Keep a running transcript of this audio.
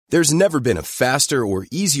There's never been a faster or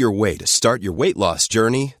easier way to start your weight loss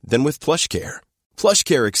journey than with PlushCare.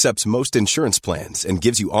 PlushCare accepts most insurance plans and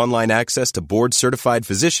gives you online access to board-certified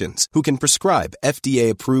physicians who can prescribe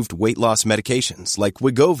FDA-approved weight loss medications like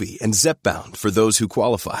Wegovy and Zepbound for those who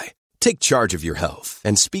qualify. Take charge of your health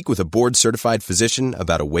and speak with a board-certified physician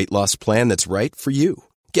about a weight loss plan that's right for you.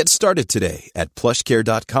 Get started today at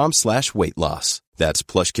plushcare.com/weight loss. That's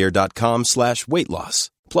plushcare.com/weight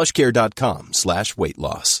loss. plushcare.com/weight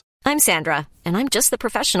loss. I'm Sandra, and I'm just the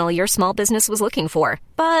professional your small business was looking for.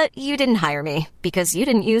 But you didn't hire me because you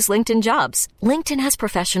didn't use LinkedIn Jobs. LinkedIn has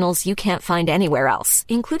professionals you can't find anywhere else,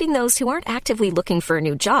 including those who aren't actively looking for a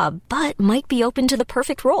new job, but might be open to the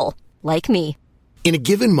perfect role, like me. In a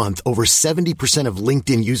given month, over 70% of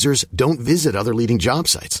LinkedIn users don't visit other leading job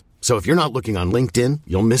sites. So if you're not looking on LinkedIn,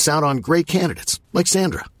 you'll miss out on great candidates like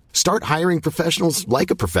Sandra. Start hiring professionals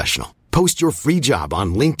like a professional. Post your free job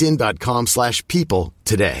on linkedin.com/people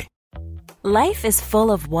today. Life is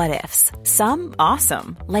full of what-ifs. Some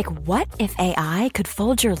awesome, like what if AI could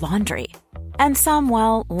fold your laundry? And some,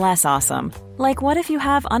 well, less awesome, like what if you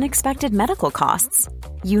have unexpected medical costs?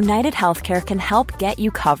 United Healthcare can help get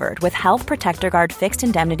you covered with Health Protector Guard fixed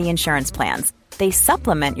indemnity insurance plans. They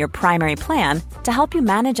supplement your primary plan to help you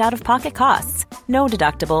manage out-of-pocket costs. No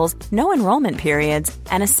deductibles, no enrollment periods,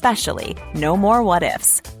 and especially no more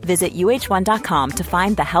what-ifs. Visit uh1.com to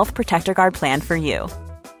find the Health Protector Guard plan for you.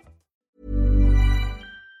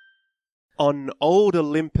 On old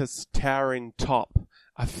Olympus towering top,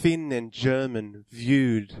 a Finn and German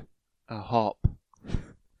viewed a hop.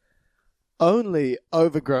 Only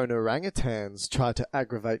overgrown orangutans try to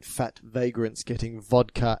aggravate fat vagrants getting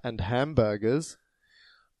vodka and hamburgers.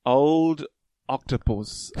 Old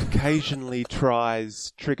octopus occasionally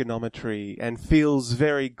tries trigonometry and feels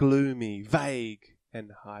very gloomy, vague, and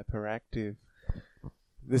hyperactive.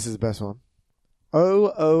 This is the best one.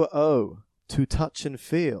 Oh, to touch and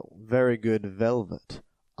feel, very good velvet.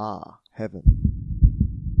 Ah, heaven.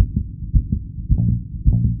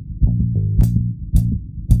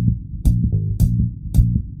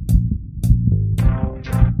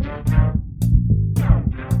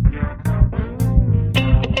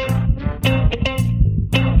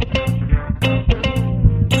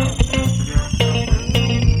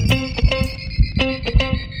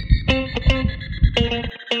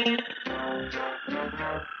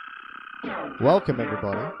 Welcome,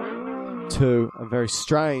 everybody, to a very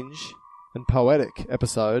strange and poetic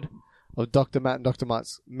episode of Dr. Matt and Dr.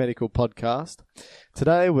 Mike's medical podcast.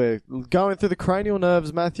 Today we're going through the cranial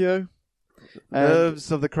nerves, Matthew.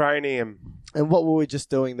 Nerves of the cranium. And what were we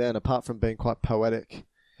just doing then, apart from being quite poetic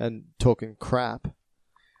and talking crap?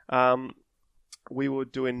 We were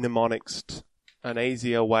doing mnemonics, an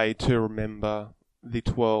easier way to remember the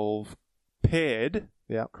 12 paired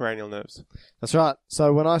cranial nerves. That's right.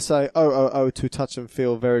 So when I say, to touch and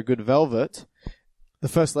feel very good velvet, the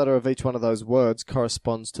first letter of each one of those words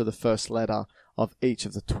corresponds to the first letter of each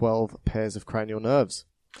of the 12 pairs of cranial nerves.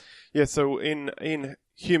 Yeah, so in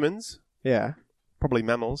humans, probably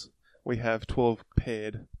mammals, we have 12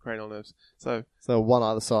 paired cranial nerves. So one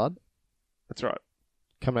either side. That's right.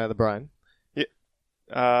 Coming out of the brain. Yeah.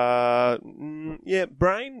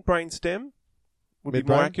 Brain stem would be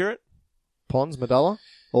more accurate. Pons, medulla,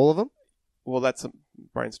 all of them? Well, that's a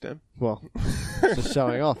brainstem. Well, just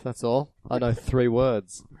showing off, that's all. I know 3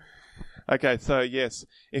 words. Okay, so yes,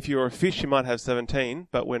 if you're a fish, you might have 17,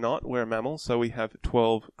 but we're not. We're a mammal, so we have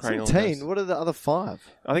 12 cranial 17? nerves. What are the other 5?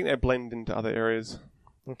 I think they blend into other areres.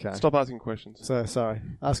 Okay. Stop asking questions. So, sorry.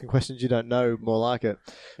 Asking questions you don't know, more like it.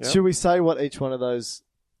 Yep. Should we say what each one of those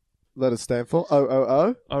letters stand for?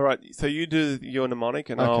 O. All right, so you do your mnemonic,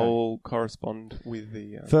 and I'll correspond with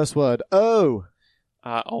the... First word, O.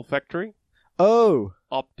 Olfactory. O.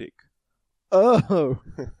 Optic. O.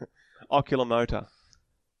 Oculomotor.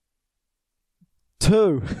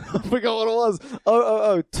 2. I forgot what it was.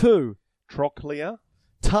 O. 2. Trochlea.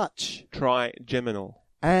 Touch. Trigeminal.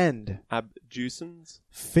 And. Abducens.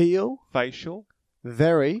 Feel. Facial.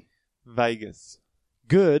 Very. Vagus.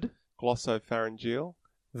 Good. Glossopharyngeal.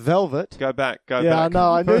 Velvet. Go back. Yeah, I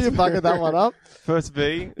know. I knew you bugged that one up. First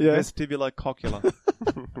V. Yeah. Vestibulocochlear.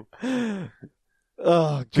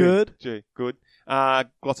 Oh, good. G. Good.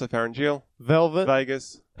 Glossopharyngeal. Velvet.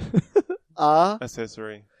 Vagus. R.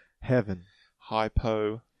 Accessory. Heaven.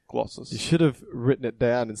 Hypoglossus. You should have written it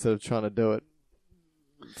down instead of trying to do it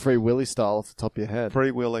Free Willy style off the top of your head.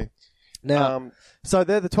 Free Willy. Now, so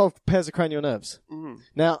they're the 12 pairs of cranial nerves. Mm.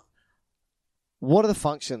 Now, what are the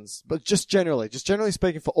functions? But just generally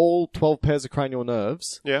speaking, for all 12 pairs of cranial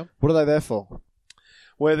nerves, what are they there for?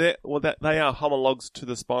 They are homologs to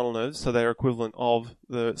the spinal nerves, so they're equivalent of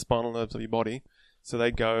the spinal nerves of your body. So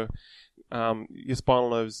they go, your spinal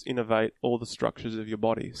nerves innervate all the structures of your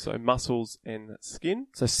body. So muscles and skin.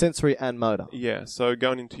 So sensory and motor. Yeah, so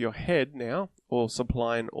going into your head now, or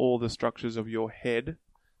supplying all the structures of your head,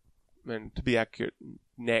 and to be accurate,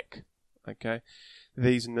 neck, okay?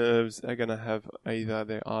 These nerves are going to have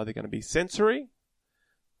they're either going to be sensory,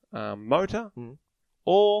 motor,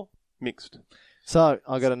 or mixed. So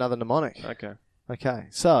I got another mnemonic. Okay. Okay.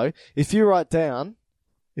 So if you write down,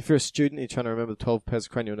 if you're a student, you're trying to remember the 12 pairs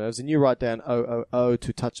of cranial nerves, and you write down O,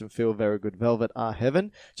 to touch and feel, very good, velvet,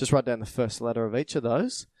 heaven, just write down the first letter of each of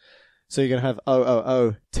those. So you're going to have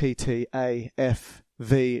O, T, A, F,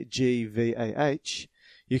 V, G, V, A, H.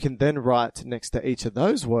 You can then write next to each of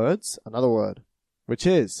those words another word, which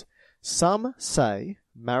is, some say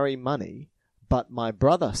marry money, but my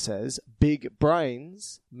brother says big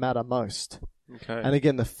brains matter most. Okay. And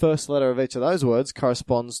again, the first letter of each of those words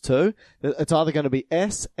corresponds to, it's either going to be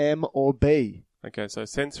S, M, or B. Okay, so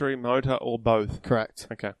sensory, motor, or both. Correct.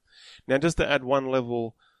 Okay. Now, just to add one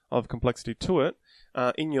level of complexity to it,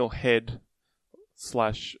 in your head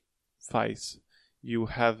 / face, you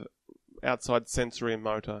have, outside sensory and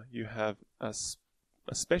motor, you have a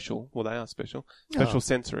special, well, they are special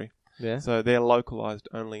sensory. Yeah. So they're localized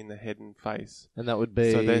only in the head and face. And that would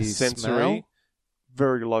be So they're sensory, smell?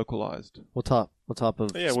 very localized. What type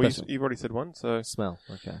of Yeah, well, special? you've already said one. So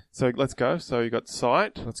Okay. So let's go. So you got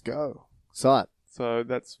sight. Let's go. Sight. So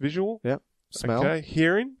that's visual. Yep. Smell. Okay.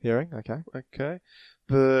 Hearing. Hearing. Okay. Okay.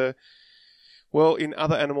 In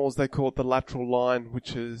other animals they call it the lateral line,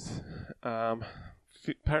 which is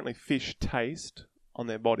apparently fish taste on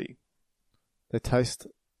their body. They taste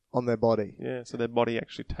on their body. Yeah, so their body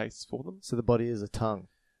actually tastes for them. So the body is a tongue.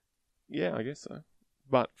 Yeah, I guess so.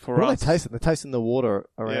 But for what us, do they taste? They're tasting the water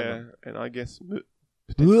around yeah, them. and I guess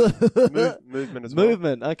Movement movement as well.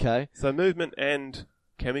 Movement, okay. So movement and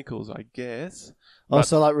chemicals, I guess.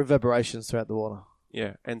 So like reverberations throughout the water.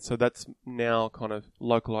 Yeah, and so that's now kind of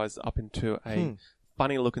localized up into a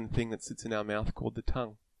funny-looking thing that sits in our mouth called the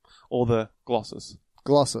tongue, or the glossus.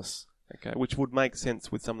 Glossus. Okay, which would make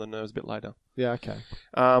sense with some of the nerves a bit later. Yeah, okay.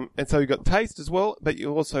 And so you've got taste as well, but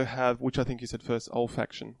you also have, which I think you said first,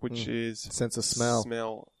 olfaction, which is sense of smell.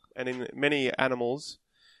 Smell, and in many animals,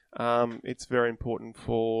 it's very important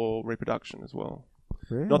for reproduction as well.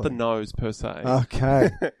 Really? Not the nose per se. Okay.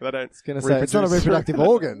 They don't. I was going to say it's not a reproductive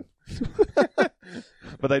organ,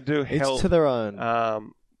 but they do help. Each to their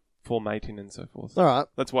own. For mating and so forth. All right.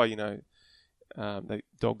 That's why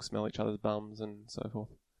dogs smell each other's bums and so forth.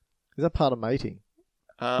 Is that part of mating?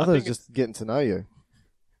 I thought think it was just getting to know you.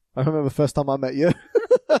 I remember the first time I met you.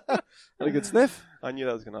 Had a good sniff? I knew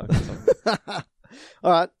that was going to open something.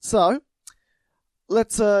 All right, so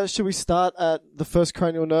let's. Should we start at the first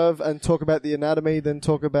cranial nerve and talk about the anatomy, then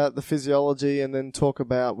talk about the physiology, and then talk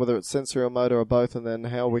about whether it's sensory or motor or both, and then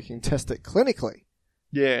how we can test it clinically?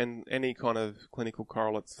 Yeah, and any kind of clinical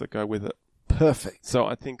correlates that go with it. Perfect. So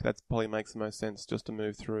I think that probably makes the most sense just to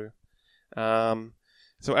move through.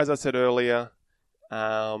 So as I said earlier,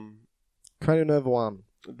 cranial nerve 1.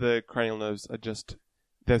 The cranial nerves are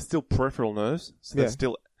they're still peripheral nerves. So they're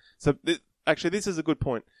still, actually this is a good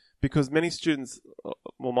point because many students,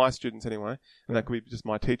 well my students anyway, and that could be just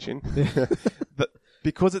my teaching,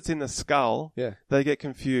 because it's in the skull, they get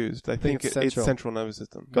confused. They think it's central nervous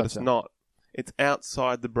system, but it's not. It's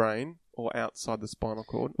outside the brain or outside the spinal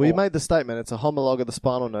cord. Well, you made the statement, it's a homologue of the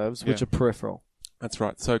spinal nerves, which are peripheral. That's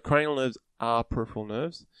right. So cranial nerves are peripheral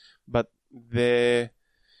nerves, but they're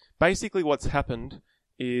basically what's happened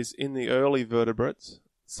is in the early vertebrates,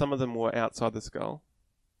 some of them were outside the skull.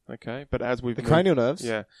 Okay, but as we've cranial nerves,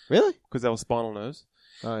 really, because they were spinal nerves.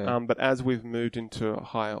 Oh yeah. But as we've moved into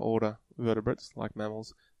higher order vertebrates like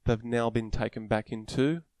mammals, they've now been taken back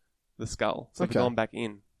into the skull. So they've gone back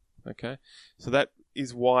in. Okay, so that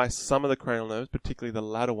is why some of the cranial nerves, particularly the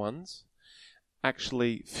latter ones,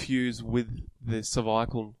 actually fuse with the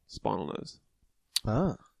cervical spinal nerves.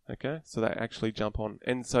 Ah. Okay, so they actually jump on.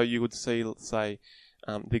 And so you would see, let's say,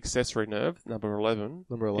 the accessory nerve, number 11.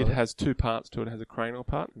 It has two parts to it. It has a cranial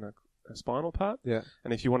part and a spinal part. Yeah.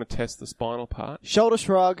 And if you want to test the spinal part... Shoulder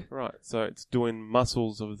shrug. Right, so it's doing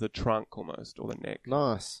muscles of the trunk almost, or the neck.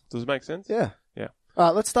 Nice. Does it make sense? Yeah. Yeah. All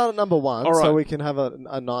right, let's start at number 1 All right. so we can have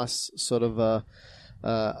a nice sort of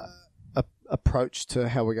approach to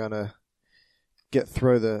how we're going to get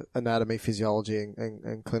through the anatomy, physiology,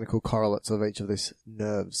 and clinical correlates of each of these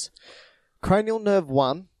nerves. Cranial nerve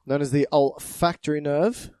 1, known as the olfactory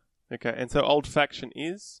nerve. Okay, and so olfaction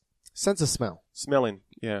is? Sense of smell. Smelling,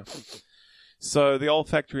 yeah. So the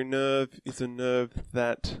olfactory nerve is a nerve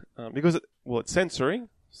that, because it's sensory,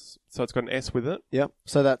 so it's got an S with it. Yep.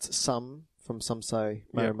 So that's some, from some say,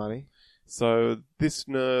 Yeah. money. So this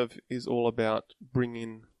nerve is all about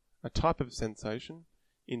bringing a type of sensation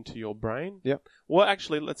into your brain. Yep. Well,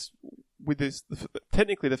 actually,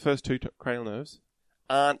 technically the first two cranial nerves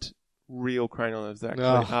aren't real cranial nerves. They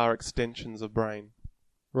actually are extensions of brain.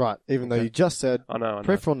 Right, even though you just said I know.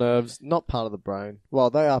 peripheral nerves, not part of the brain. Well,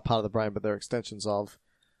 they are part of the brain, but they're extensions of.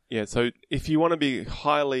 Yeah, so if you want to be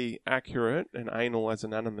highly accurate and anal as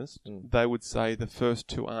an anatomist, they would say the first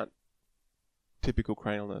two aren't typical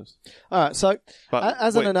cranial nerves. All right, so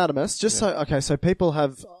as an anatomist, so people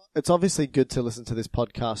have. It's obviously good to listen to this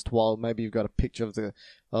podcast while maybe you've got a picture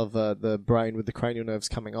of the brain with the cranial nerves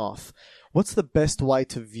coming off. What's the best way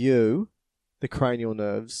to view the cranial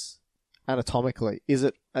nerves anatomically? Is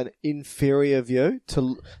it an inferior view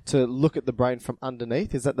to look at the brain from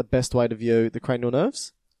underneath? Is that the best way to view the cranial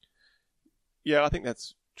nerves? Yeah, I think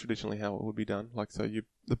that's traditionally how it would be done. Like, so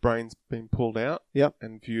the brain's been pulled out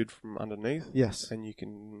and viewed from underneath. Yes. And you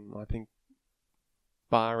can, I think,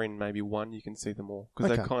 barring maybe one, you can see them all.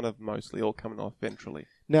 Because they're kind of mostly all coming off ventrally.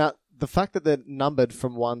 Now, the fact that they're numbered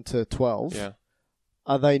from 1 to 12,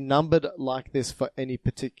 are they numbered like this for any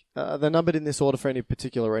particular... are they numbered in this order for any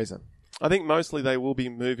particular reason? I think mostly they will be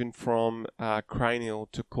moving from cranial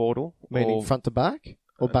to caudal. Meaning front to back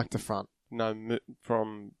or back to front? No,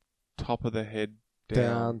 from top of the head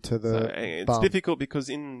down to the it's bum. Difficult because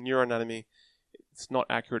in neuroanatomy, it's not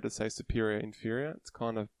accurate to say superior, inferior. It's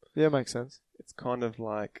kind of... Yeah, makes sense. It's kind of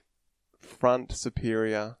like front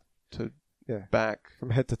superior to back. From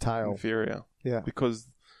head to tail. Inferior. Yeah. Because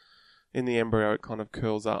in the embryo, it kind of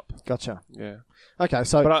curls up. Gotcha. Yeah. Okay,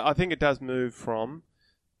 so... But I think it does move from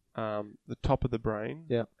the top of the brain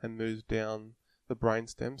and moves down the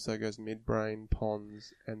brainstem. So it goes midbrain,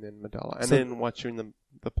 pons, and then medulla. And then once you're in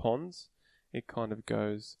the pons, it kind of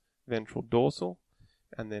goes ventral dorsal.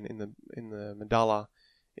 And then in the medulla,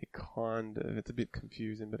 it kind of... It's a bit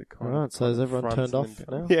confusing, but it kind of... Right, so is everyone turned off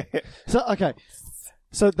now? Yeah. So, okay.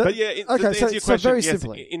 So but yeah, your question, very yes,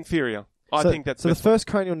 simply. Inferior. I think that's... So the first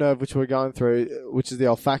cranial nerve which we're going through, which is the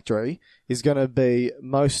olfactory, is going to be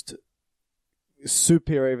most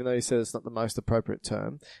superior, even though you said it's not the most appropriate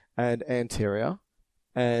term, and anterior.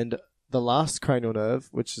 And the last cranial nerve,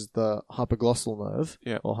 which is the hypoglossal nerve,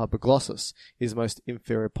 or hypoglossus, is most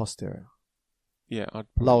inferior posterior. Yeah,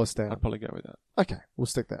 lowest down. I'd probably go with that. Okay, we'll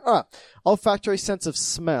stick there. All right. Olfactory, sense of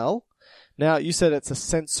smell. Now, you said it's a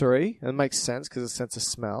sensory, and it makes sense because it's a sense of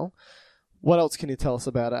smell. What else can you tell us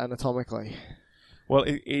about it anatomically? Well,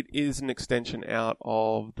 it is an extension out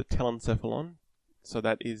of the telencephalon. So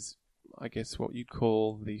that is, I guess, what you'd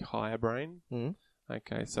call the higher brain. Mm.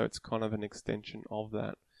 Okay, so it's kind of an extension of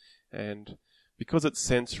that. And because it's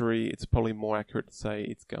sensory, it's probably more accurate to say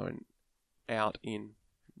it's going out in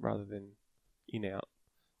rather than in out.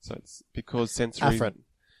 So it's because sensory...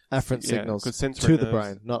 Afferent signals to sensory the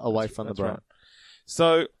brain, not away from the brain. Right.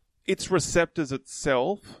 So its receptors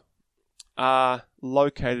itself are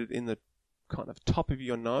located in the kind of top of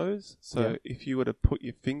your nose. So if you were to put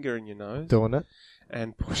your finger in your nose... Doing it.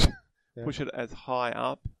 And push it as high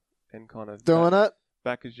up and kind of... Doing it.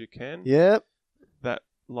 Back as you can. Yep. That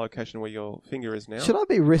location where your finger is now. Should I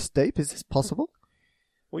be wrist deep? Is this possible?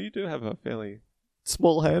 Well, you do have a fairly...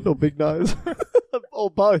 Small hand or big nose?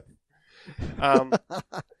 Or both?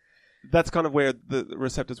 That's kind of where the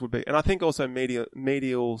receptors would be. And I think also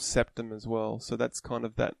medial septum as well. So that's kind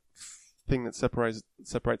of that thing that separates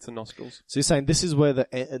the nostrils. So you're saying this is where the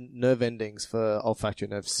nerve endings for olfactory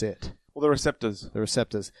nerves sit? Well, the receptors. The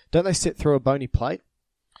receptors. Don't they sit through a bony plate?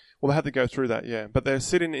 Well, they have to go through that, yeah. But they're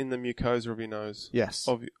sitting in the mucosa of your nose. Yes.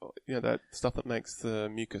 That stuff that makes the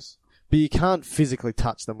mucus. But you can't physically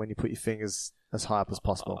touch them when you put your fingers as high up as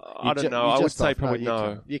possible. I don't know. I would say probably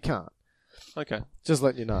no. You can't. Okay. Just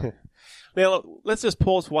letting you know. Now, let's just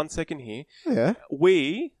pause 1 second here. Yeah.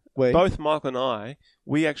 We, both Michael and I,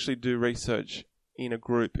 we actually do research in a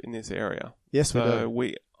group in this area. Yes, we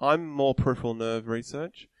do. I'm more peripheral nerve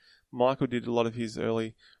research. Michael did a lot of his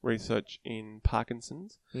early research in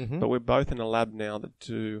Parkinson's, but we're both in a lab now that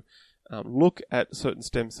do look at certain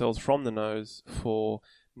stem cells from the nose for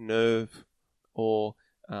nerve or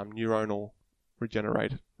neuronal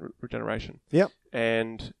regeneration. Yep.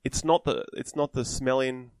 And it's not the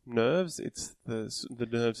smelling nerves; it's the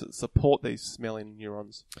nerves that support these smelling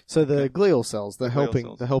neurons. So the glial cells, the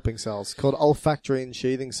helping cells, called olfactory and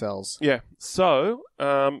sheathing cells. Yeah. So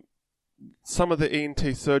some of the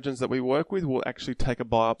ENT surgeons that we work with will actually take a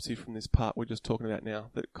biopsy from this part we're just talking about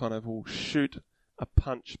now. That kind of will shoot a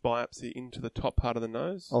punch biopsy into the top part of the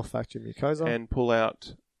nose, olfactory mucosa, and pull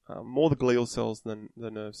out more the glial cells than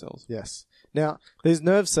the nerve cells. Yes. Now, these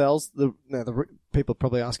nerve cells, people are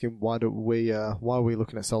probably asking why are we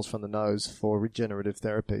looking at cells from the nose for regenerative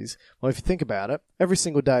therapies? Well, if you think about it, every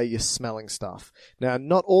single day you're smelling stuff. Now,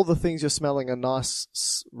 not all the things you're smelling are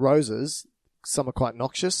nice roses. Some are quite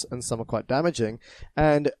noxious and some are quite damaging.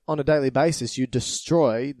 And on a daily basis, you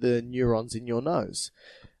destroy the neurons in your nose.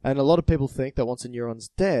 And a lot of people think that once a neuron's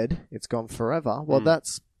dead, it's gone forever. Well,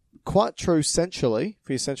 that's quite true centrally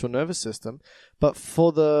for your central nervous system, but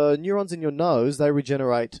for the neurons in your nose, they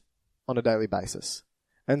regenerate on a daily basis.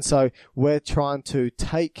 And so we're trying to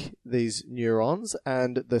take these neurons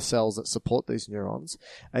and the cells that support these neurons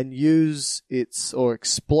and use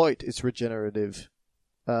exploit its regenerative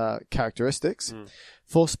characteristics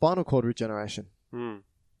for spinal cord regeneration.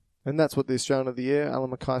 And that's what the Australian of the Year, Alan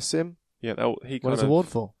Mackay-Sim, he won his award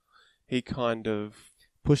for. He kind of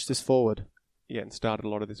pushed this forward. Yeah, and started a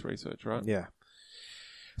lot of this research, right? Yeah.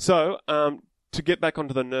 So, to get back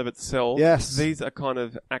onto the nerve itself, yes, these are kind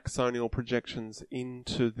of axonal projections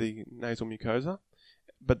into the nasal mucosa,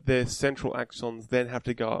 but their central axons then have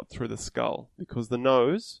to go up through the skull because the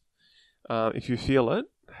nose, if you feel it,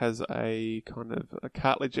 has a kind of a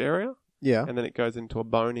cartilage area. Yeah. And then it goes into a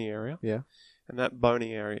bony area. Yeah. And that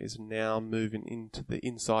bony area is now moving into the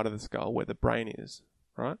inside of the skull where the brain is,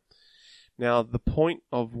 right? Now, the point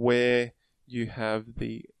of where you have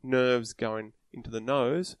the nerves going into the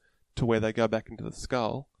nose to where they go back into the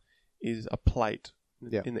skull is a plate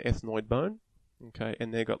in the ethmoid bone, okay?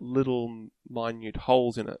 And they've got little minute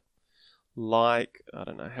holes in it, like, I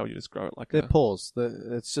don't know how you describe it. They're pores.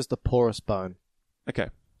 It's just a porous bone. Okay,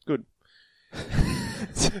 good.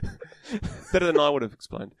 Better than I would have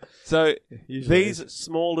explained. So these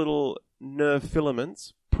small little nerve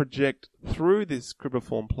filaments project through this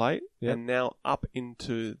cribriform plate and now up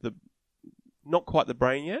into not quite the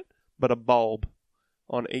brain yet, but a bulb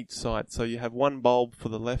on each side. So you have one bulb for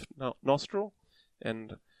the left nostril,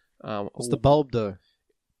 and what's the bulb do?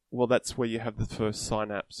 Well, that's where you have the first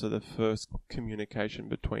synapse, so the first communication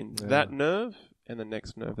between that nerve and the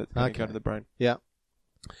next nerve that's going to go to the brain. Yeah.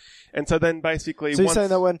 And so then basically, so you're saying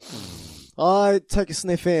that when I take a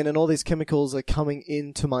sniff in and all these chemicals are coming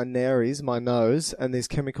into my nares, my nose, and these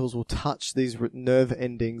chemicals will touch these nerve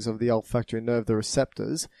endings of the olfactory nerve, the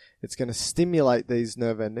receptors. It's going to stimulate these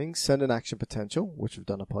nerve endings, send an action potential, which we've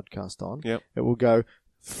done a podcast on. Yep. It will go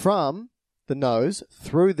from the nose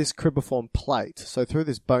through this cribriform plate, so through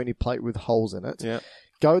this bony plate with holes in it,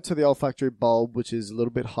 go to the olfactory bulb, which is a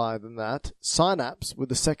little bit higher than that, synapse with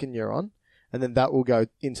the second neuron, and then that will go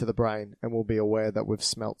into the brain and we'll be aware that we've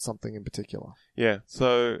smelt something in particular. Yeah,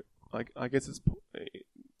 so I guess it's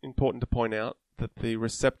important to point out that the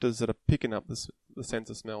receptors that are picking up the sense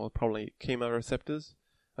of smell are probably chemoreceptors,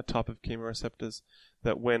 a type of chemoreceptors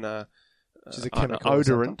that when an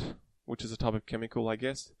odorant, which is a type of chemical, I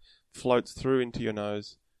guess, floats through into your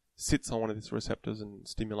nose, sits on one of these receptors and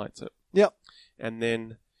stimulates it. Yep. And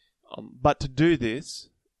then, but to do this,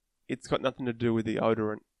 it's got nothing to do with the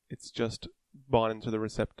odorant. It's just binding to the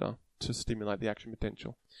receptor to stimulate the action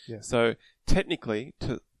potential. Yeah. So technically,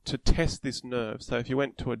 to test this nerve, so if you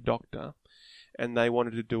went to a doctor and they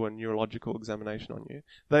wanted to do a neurological examination on you,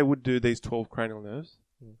 they would do these 12 cranial nerves,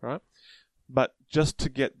 right? But just to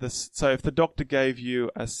get this, so if the doctor gave you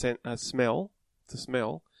a smell to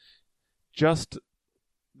smell, just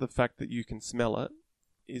the fact that you can smell it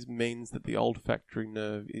means that the olfactory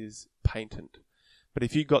nerve is patent. But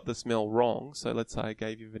if you got the smell wrong, so let's say I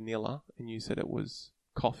gave you vanilla and you said it was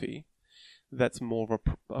coffee, that's more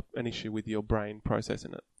of an issue with your brain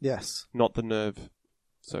processing it. Yes. Not the nerve.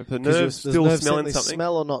 So if the nerve's still smelling something...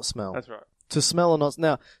 smell or not smell. That's right. To smell or not...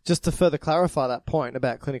 Now, just to further clarify that point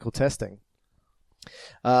about clinical testing,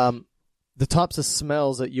 the types of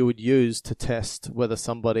smells that you would use to test whether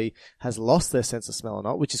somebody has lost their sense of smell or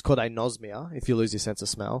not, which is called anosmia, if you lose your sense of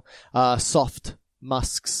smell, soft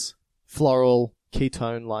musks, floral,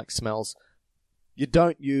 ketone-like smells. You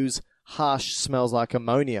don't use harsh smells like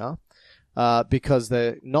ammonia because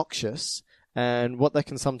they're noxious, and what they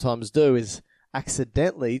can sometimes do is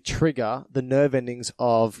accidentally trigger the nerve endings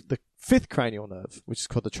of the fifth cranial nerve, which is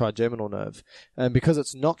called the trigeminal nerve. And because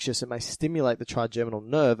it's noxious, it may stimulate the trigeminal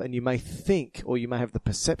nerve, and you may think, or you may have the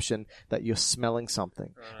perception that you're smelling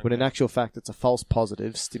something, when in actual fact it's a false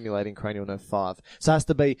positive stimulating cranial nerve 5. So it has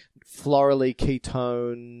to be florally,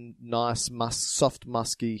 ketone, nice, soft,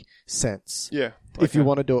 musky scents. Yeah. If you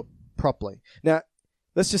want to do it properly. Now,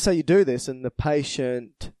 let's just say you do this and the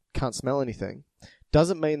patient can't smell anything.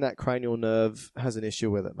 Doesn't mean that cranial nerve has an issue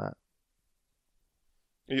with it, Matt.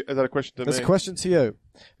 Is that a question to me? That's a question to you,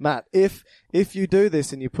 Matt. If you do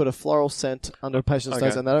this and you put a floral scent under a patient's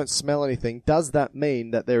nose and they don't smell anything, does that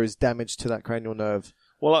mean that there is damage to that cranial nerve?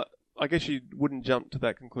 Well, I guess you wouldn't jump to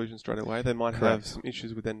that conclusion straight away. They might have some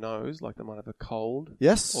issues with their nose, like they might have a cold.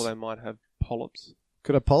 Yes. Or they might have polyps.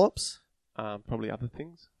 Could have polyps? Probably other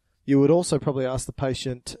things. You would also probably ask the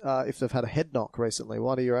patient if they've had a head knock recently.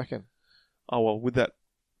 Why do you reckon? Oh, well, with that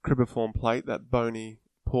cribriform plate, that bony,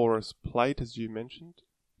 porous plate, as you mentioned,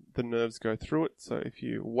 the nerves go through it. So if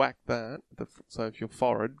you whack that, so if your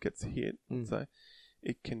forehead gets hit, say,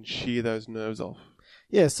 it can shear those nerves off.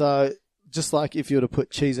 Yeah, so just like if you were to put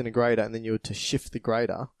cheese in a grater and then you were to shift the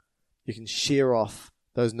grater, you can shear off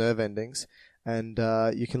those nerve endings and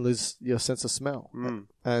you can lose your sense of smell.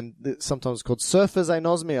 And it's sometimes called surfer's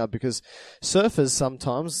anosmia because surfers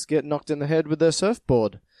sometimes get knocked in the head with their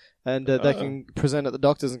surfboard. And they can present at the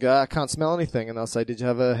doctors and go, I can't smell anything. And they'll say, did you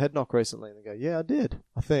have a head knock recently? And they go, yeah, I did,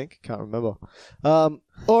 I think. Can't remember.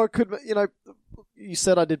 Or it could, you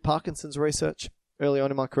said I did Parkinson's research early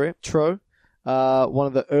on in my career. True. One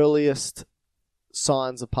of the earliest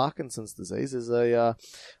signs of Parkinson's disease is a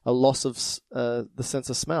loss of the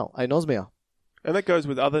sense of smell, anosmia. And that goes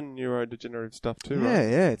with other neurodegenerative stuff too, right?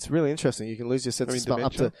 Yeah, it's really interesting. You can lose your sense of smell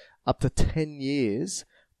up to 10 years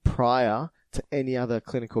prior to any other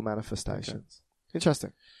clinical manifestations. Okay.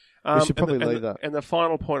 Interesting. We should probably leave that. And the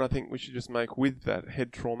final point I think we should just make with that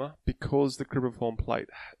head trauma, because the cribriform plate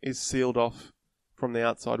is sealed off from the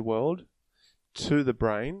outside world to the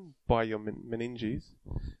brain by your meninges,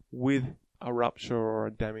 with a rupture or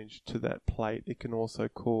a damage to that plate, it can also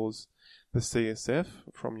cause the CSF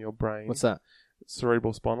from your brain. What's that?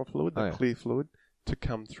 Cerebral spinal fluid, the clear fluid, to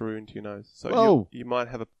come through into your nose. So you might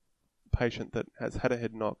have a patient that has had a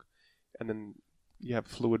head knock, and then you have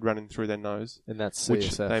fluid running through their nose. And that's CSF.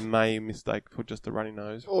 Which they may mistake for just a runny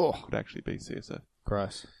nose. Could actually be CSF.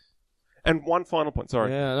 Gross. And one final point,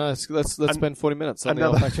 sorry. Yeah, no, let's spend 40 minutes on the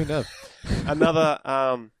olfactory nerve.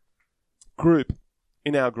 Another group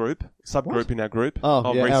in our group, subgroup in our group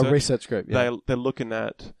of research. Our research group, yeah. They're looking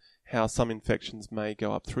at how some infections may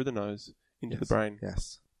go up through the nose into the brain.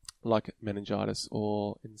 Yes. Like meningitis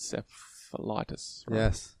or encephalitis. Right?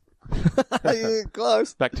 Yes. Yeah,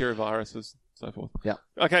 close. Bacteria, viruses, so forth. Yeah.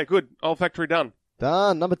 Okay, good. Olfactory done.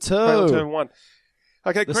 Done. Number 2. Cranial term 1.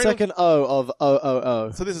 Okay, the second O of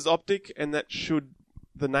OOO. So this is optic, and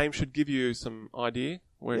the name should give you some idea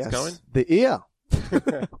where it's going. The ear.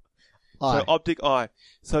 So optic eye.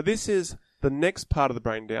 So this is the next part of the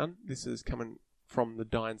brain down. This is coming from the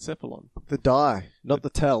diencephalon. The die, not the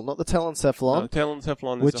telencephalon. No, the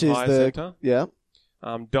telencephalon is the higher center. Yeah.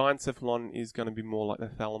 Diencephalon is going to be more like the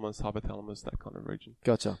thalamus, hypothalamus, that kind of region.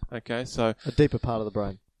 Gotcha. Okay, so a deeper part of the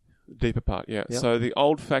brain. Deeper part, yeah. Yep. So the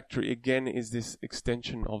olfactory, again, is this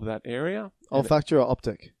extension of that area. Olfactory or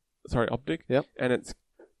optic? Sorry, optic. Yep. And it's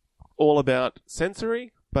all about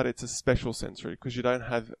sensory, but it's a special sensory because you don't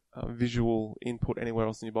have visual input anywhere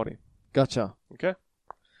else in your body. Gotcha. Okay.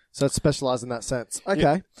 So it's specialised in that sense. Okay.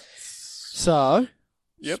 Yep. So.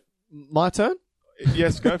 Yep. My turn?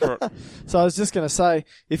 Yes, go for it. So I was just going to say,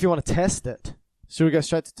 if you want to test it, should we go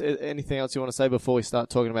straight to anything else you want to say before we start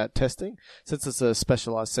talking about testing? Since it's a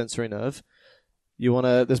specialised sensory nerve,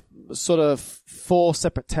 there's sort of 4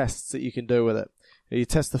 separate tests that you can do with it. You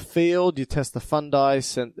test the field, you test the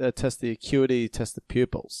fundi, test the acuity, you test the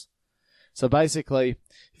pupils. So basically,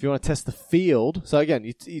 if you want to test the field, so again,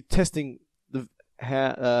 you're testing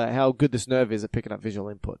how good this nerve is at picking up visual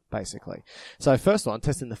input, basically. So first one,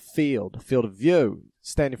 testing the field of view.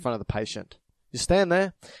 Stand in front of the patient. You stand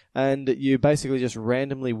there, and you basically just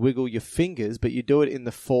randomly wiggle your fingers, but you do it in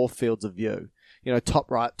the 4 fields of view. Top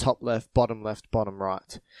right, top left, bottom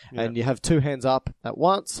right. Yeah. And you have 2 hands up at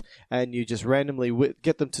once, and you just randomly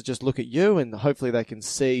get them to just look at you, and hopefully they can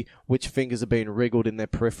see which fingers are being wriggled in their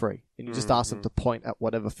periphery. And you just ask them to point at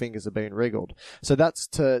whatever fingers are being wriggled. So that's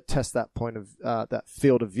to test that point of that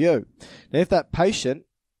field of view. Now, if that patient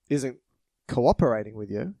isn't cooperating with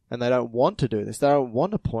you, and they don't want to do this, they don't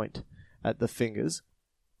want to point at the fingers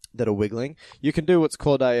that are wiggling, you can do what's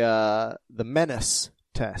called the menace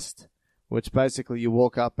test, which basically you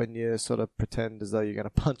walk up and you sort of pretend as though you're going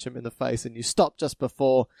to punch them in the face, and you stop just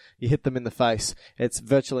before you hit them in the face. It's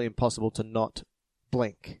virtually impossible to not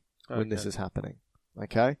blink when this is happening.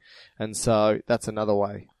 Okay? And so that's another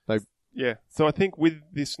way. Yeah. So I think with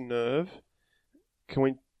this nerve,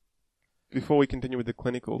 before we continue with the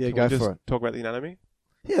clinical, can we just talk about the anatomy?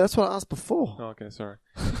 Yeah, that's what I asked before. Oh, okay, sorry.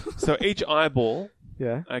 So each eyeball,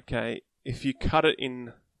 if you cut it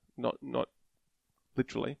in, not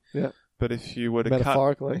literally, but if you were to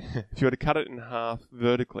cut it in half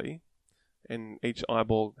vertically, and each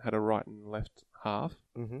eyeball had a right and left half.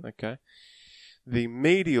 Mm-hmm. Okay. The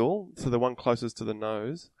medial, so the one closest to the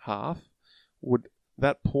nose, half,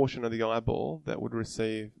 that portion of the eyeball that would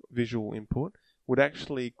receive visual input would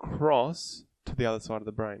actually cross to the other side of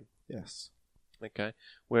the brain. Yes. Okay.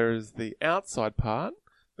 Whereas the outside part,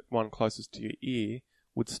 the one closest to your ear,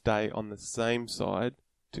 would stay on the same side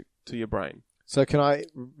to your brain. So can I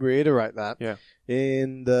reiterate that? Yeah.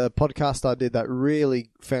 In the podcast I did, that really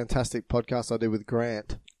fantastic podcast I did with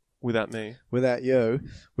Grant. Without me. Without you,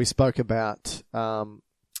 we spoke about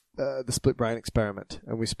the split brain experiment,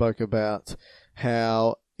 and we spoke about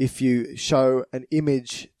how if you show an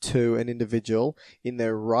image to an individual in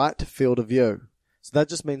their right field of view, so that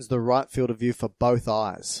just means the right field of view for both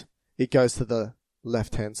eyes, it goes to the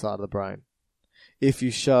left-hand side of the brain. If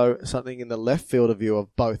you show something in the left field of view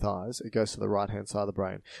of both eyes, it goes to the right-hand side of the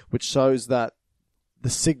brain, which shows that the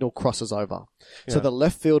signal crosses over. Yeah. So the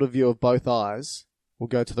left field of view of both eyes will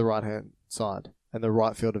go to the right-hand side, and the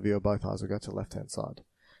right field of view of both eyes will go to the left-hand side.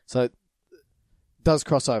 So it does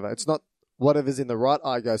cross over. It's not whatever's in the right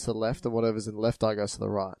eye goes to the left, and whatever's in the left eye goes to the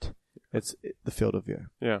right. It's the field of view.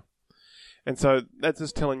 Yeah. And so that's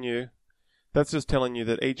just telling you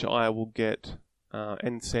that each eye will get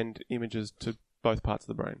and send images to both parts of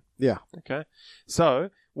the brain. Yeah. Okay? So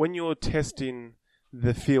when you're testing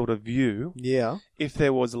the field of view, Yeah. if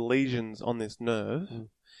there was lesions on this nerve,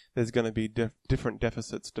 there's going to be different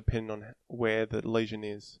deficits depending on where the lesion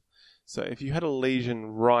is. So if you had a lesion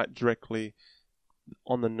right directly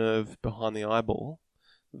on the nerve behind the eyeball,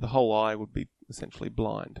 the whole eye would be essentially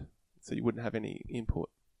blind. So you wouldn't have any input.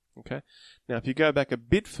 Okay? Now, if you go back a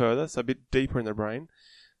bit further, so a bit deeper in the brain,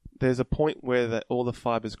 there's a point where all the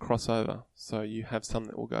fibers cross over. So you have some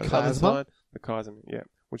that will go to the other side. The chiasm, yeah,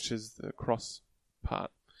 which is the cross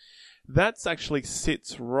part. That actually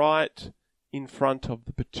sits right in front of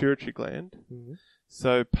the pituitary gland. Mm-hmm.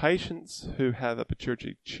 So patients who have a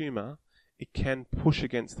pituitary tumour, it can push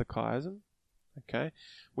against the chiasm, okay,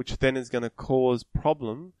 which then is going to cause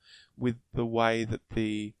problem with the way that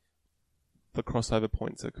the crossover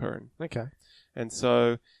points are occurring. Okay. And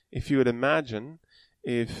so if you would imagine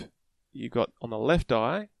if you got on the left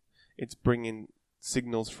eye, it's bringing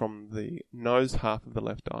signals from the nose half of the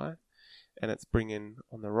left eye, and it's bringing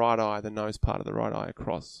on the right eye, the nose part of the right eye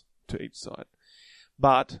across to each side.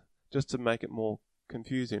 But just to make it more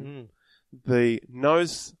confusing, the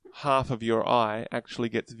nose half of your eye actually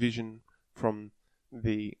gets vision from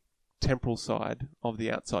the temporal side of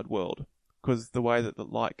the outside world, because the way that the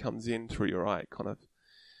light comes in through your eye kind of,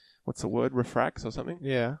 what's the word, refracts or something?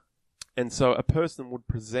 Yeah. And so a person would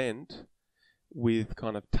present with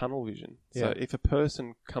kind of tunnel vision. Yeah. So if a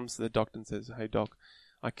person comes to the doctor and says, "Hey doc,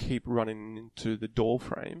 I keep running into the door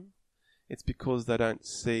frame," it's because they don't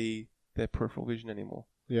see their peripheral vision anymore.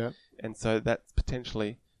 Yeah. And so that's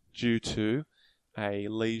potentially due to a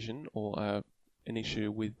lesion or an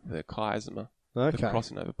issue with the chiasma, the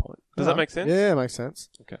crossing over point. Does that make sense? Yeah, it makes sense.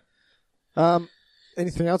 Okay.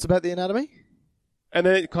 Anything else about the anatomy? And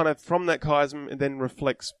then it kind of, from that chiasm, it then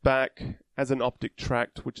reflects back as an optic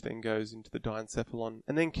tract, which then goes into the diencephalon,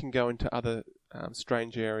 and then can go into other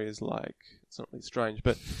strange areas like, it's not really strange,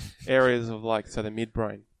 but areas of like, so the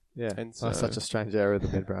midbrain. Yeah, and so, such a strange area of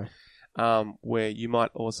the midbrain. Where you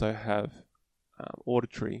might also have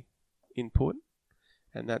auditory input,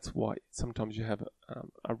 and that's why sometimes you have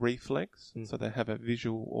a reflex. So they have a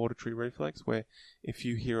visual auditory reflex, where if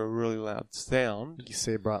you hear a really loud sound, You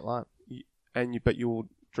see a bright light. but you will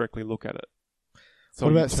directly look at it. So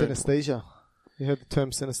What about synesthesia? You heard the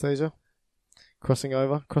term synesthesia? Crossing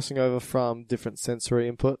over from different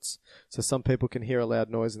sensory inputs. So some people can hear a loud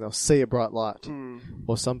noise and they'll see a bright light.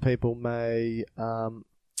 Or some people may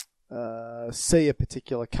see a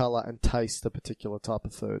particular colour and taste a particular type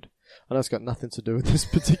of food. I know it's got nothing to do with this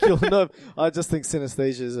particular nerve. I just think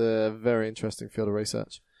synesthesia is a very interesting field of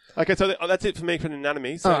research. Okay, so that's it for me for the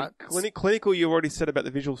anatomy. So right. clinical, you already said about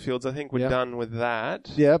the visual fields. I think we're Yeah. done with that.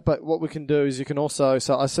 Yeah, but what we can do is you can also,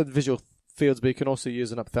 so I said visual fields, but you can also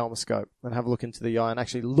use an ophthalmoscope and have a look into the eye and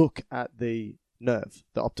actually look at the nerve,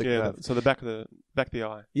 the optic nerve. So the back of the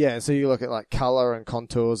eye. Yeah, so you look at like colour and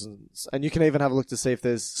contours, and you can even have a look to see if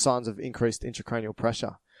there's signs of increased intracranial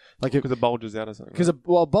pressure. Like Because it bulges out or something. Because it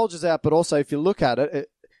bulges out, but also if you look at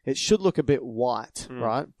it, it should look a bit white,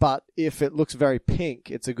 right? But if it looks very pink,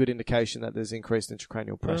 it's a good indication that there's increased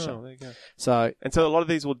intracranial pressure. Oh, there you go. So a lot of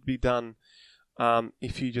these would be done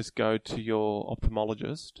if you just go to your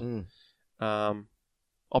ophthalmologist.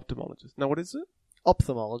 Ophthalmologist. Now, what is it?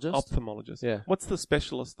 Ophthalmologist. Ophthalmologist. Yeah. What's the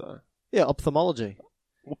specialist though? Yeah, ophthalmology.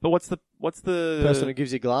 But what's the Person who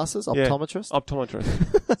gives you glasses? Optometrist?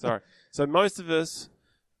 Optometrist. Sorry. So most of us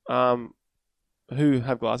who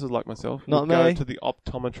have glasses like myself Not would go me. to the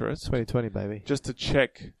optometrist 2020, baby. just to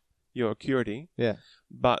check your acuity, Yeah.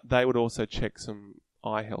 but they would also check some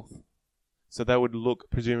eye health. So they would look,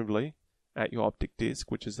 presumably, at your optic disc,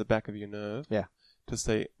 which is the back of your nerve, Yeah. to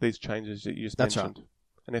see these changes that you just That's mentioned.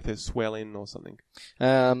 And if there's swelling or something.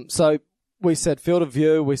 So we said field of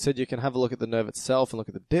view. We said you can have a look at the nerve itself and look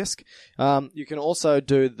at the disc. You can also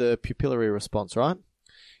do the pupillary response, right?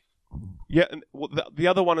 Yeah, and the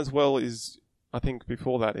other one as well is, I think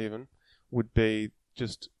before that even, would be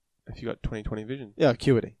just if you got 20/20 vision. Yeah,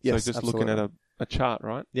 acuity. Yes, so just absolutely. looking at a chart,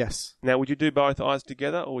 right? Yes. Now, would you do both eyes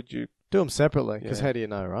together, or would you? Do them separately, because Yeah. how do you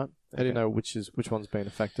know, right? How do you Okay. know which one's been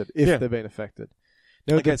affected, if Yeah. they've been affected?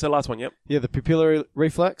 Now, Okay, so last one, yep. Yeah, the pupillary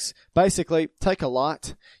reflex. Basically, take a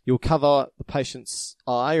light. You'll cover the patient's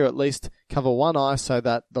eye, or at least cover one eye so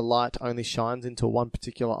that the light only shines into one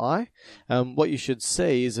particular eye. What you should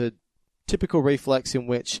see is a typical reflex in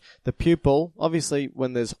which the pupil, obviously,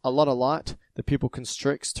 when there's a lot of light, the pupil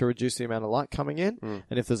constricts to reduce the amount of light coming in.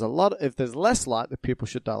 And if there's less light, the pupil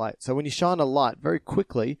should dilate. So when you shine a light very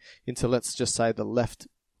quickly into, let's just say, the left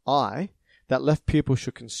eye, that left pupil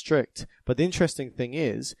should constrict. But the interesting thing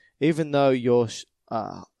is, even though you're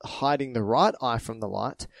hiding the right eye from the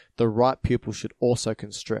light, the right pupil should also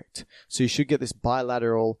constrict. So you should get this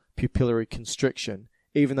bilateral pupillary constriction,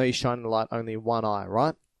 even though you're shining the light only in one eye,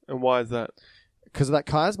 right? And why is that? Because of that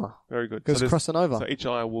chiasma. Very good. Because So it's crossing over. So each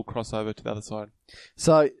eye will cross over to the other side.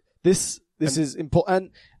 So this is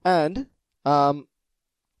important. And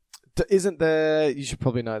isn't there, you should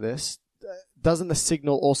probably know this, doesn't the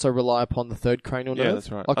signal also rely upon the third cranial nerve? Yeah,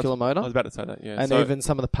 that's right. Oculomotor? I was about to say that, yeah. And so, even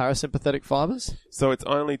some of the parasympathetic fibers? So it's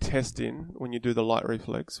only testing when you do the light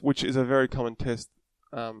reflex, which is a very common test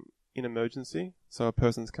in emergency. So a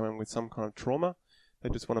person's coming with some kind of trauma. They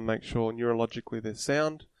just want to make sure neurologically they're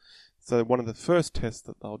sound. So one of the first tests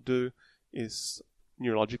that they'll do is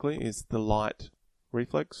neurologically is the light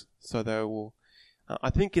reflex. So they will, I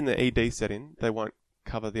think in the ED setting, they won't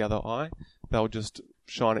cover the other eye. They'll just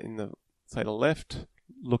shine it in the, say, the left,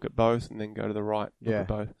 look at both, and then go to the right, look at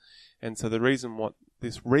both. And so the reason what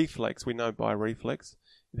this reflex, we know by reflex,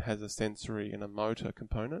 it has a sensory and a motor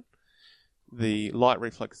component. The light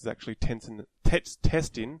reflex is actually testing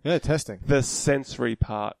Yeah, testing. the sensory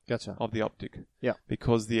part Gotcha. of the optic. Yeah.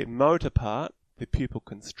 Because the motor part, the pupil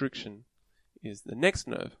constriction, is the next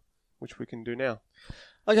nerve, which we can do now.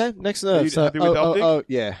 Okay, next Are nerve. you So, happy with the optic?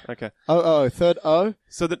 yeah. Okay. Third O.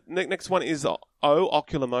 So the next one is O,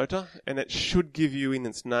 oculomotor, and it should give you in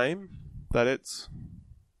its name that it's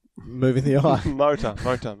Moving the eye. motor.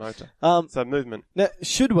 So movement. Now,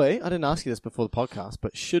 should we, I didn't ask you this before the podcast,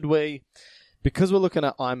 but should we, because we're looking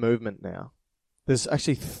at eye movement now, there's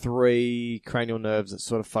actually 3 cranial nerves that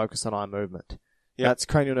sort of focus on eye movement. Yep. That's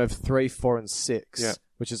cranial nerve 3, 4, and 6, Yep.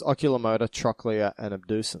 which is oculomotor, trochlear, and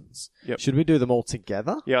abducens. Yep. Should we do them all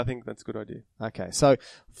together? Yeah, I think that's a good idea. Okay, so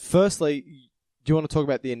firstly, do you want to talk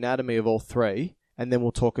about the anatomy of all 3, and then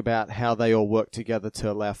we'll talk about how they all work together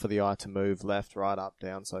to allow for the eye to move left, right, up,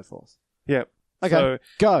 down, so forth. Yeah. Okay, So,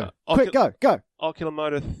 go. Quick, go.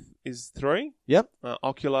 oculomotor is 3. Yep.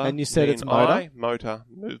 Ocular. And you said mean it's motor? eye, motor,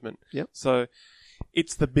 movement. Yep. So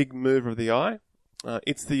it's the big mover of the eye.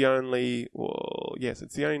 It's the only,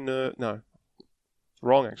 it's the only nerve. No,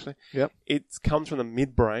 wrong actually. Yep. It comes from the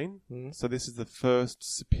midbrain. Mhm. So this is the first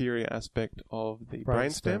superior aspect of the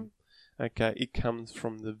brainstem. Okay. It comes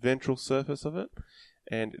from the ventral surface of it,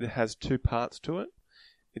 and it has 2 parts to it.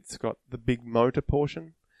 It's got the big motor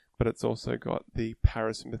portion, but it's also got the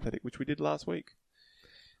parasympathetic, which we did last week.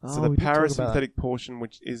 So the we did talk about parasympathetic portion,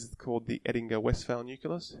 which is called the Edinger-Westphal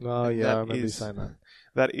nucleus. that. Oh, and yeah, I that remember you is- saying that.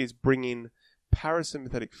 That is bringing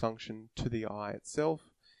parasympathetic function to the eye itself.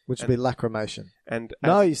 Which would be lacrimation. And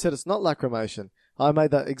No, as you said it's not lacrimation. I made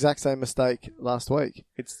that exact same mistake last week.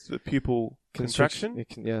 it's the pupil contraction,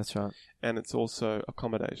 Yeah, that's right. and it's also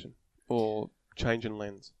accommodation or change in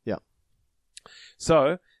lens. Yeah.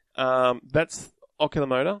 So that's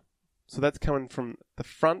oculomotor. So that's coming from the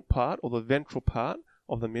front part or the ventral part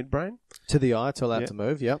of the midbrain, To the eye to allow Yeah. it to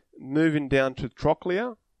move, yep. moving down to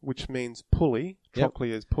trochlea, which means pulley. Yep.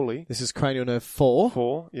 Trochlea is pulley. This is cranial nerve 4,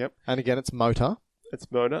 4, yep. and again it's motor.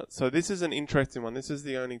 It's motor. So this is an interesting one. This is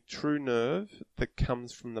the only true nerve that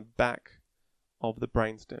comes from the back of the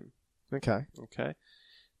brainstem. Okay, Okay.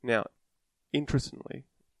 Now, interestingly,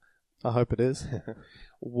 I hope it is.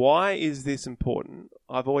 why is this important?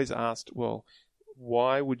 I've always asked, well,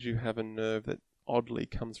 why would you have a nerve that oddly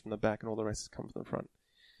comes from the back and all the rest comes from the front?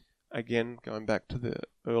 Again, going back to the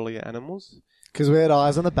earlier animals, Because we had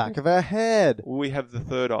eyes on the back of our head. we have the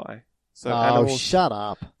third eye. So shut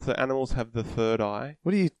up. So animals have the third eye.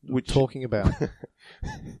 What are you talking about?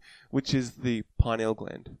 Which is the pineal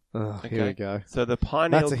gland. Oh, here we go. So the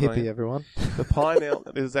pineal That's a gland, hippie, everyone. The pineal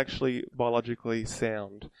is actually biologically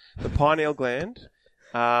sound. The pineal gland,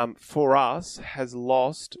 for us, has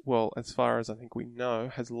lost, well, as far as I think we know,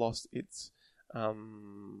 has lost its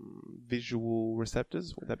visual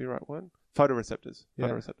receptors. Would that be the right word? Photoreceptors. Yeah.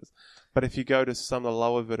 Photoreceptors. But if you go to some of the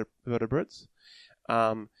lower vertebrates,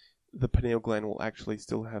 the pineal gland will actually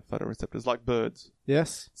still have photoreceptors, like birds.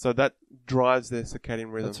 Yes. So that drives their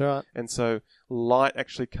circadian rhythm. That's right. And so light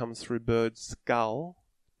actually comes through birds' skull,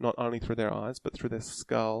 not only through their eyes, but through their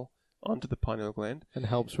skull onto the pineal gland. And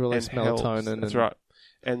helps release melatonin. That's right.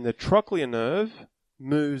 And the trochlear nerve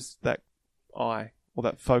moves that eye, or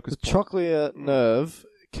that focus The point. trochlear nerve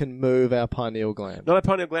can move our pineal gland. Not a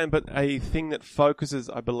pineal gland, but a thing that focuses,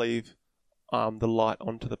 I believe, the light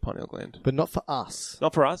onto the pineal gland. But not for us.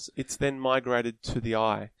 Not for us. It's then migrated to the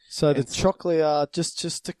eye. So the trochlear,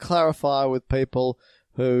 just to clarify with people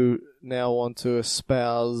who now want to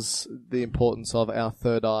espouse the importance of our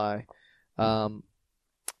third eye,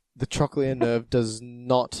 the trochlear nerve does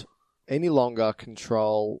not any longer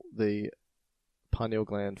control the pineal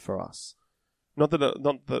gland for us. Not that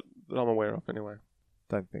I'm aware of, anyway.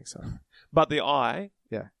 Don't think so. But the eye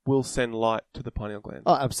Yeah. will send light to the pineal gland.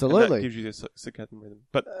 Oh, And that absolutely. gives you the circadian rhythm.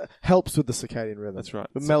 But Helps with the circadian rhythm. That's right.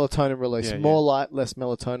 The melatonin release. Yeah, More yeah. light, less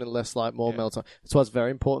melatonin, less light, more Yeah. melatonin. That's why it's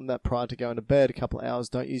very important that prior to going to bed, a couple of hours,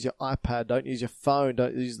 don't use your iPad, don't use your phone,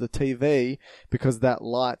 don't use the TV, because that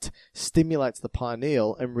light stimulates the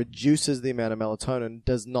pineal and reduces the amount of melatonin,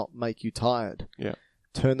 does not make you tired. yeah.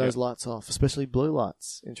 Turn those lights off, especially blue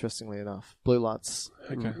lights, interestingly enough. Blue lights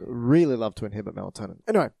Okay. really love to inhibit melatonin.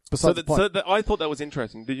 Anyway, besides the point. I thought that was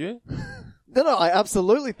interesting. Did you? No, I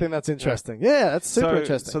absolutely think that's interesting. Yeah, that's super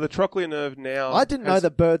interesting. So the trochlear nerve now. I didn't know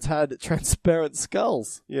that birds had transparent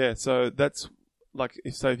skulls. Yeah. So that's like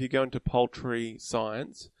if you go into poultry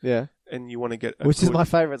science Yeah. and you want to get Which is my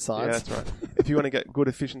favourite Yeah, science. that's right. If you want to get good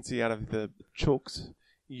efficiency out of the chooks,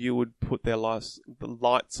 you would put the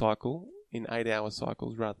light cycle in 8-hour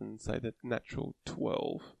cycles rather than, say, the natural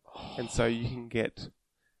 12. And so you can get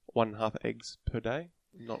 1.5 eggs per day.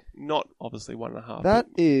 Not obviously 1.5. That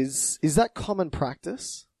is that common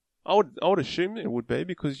practice? I would assume it would be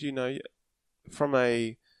because, from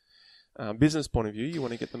a business point of view, you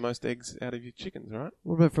want to get the most eggs out of your chickens, right?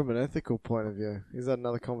 What about from an ethical point of view? Is that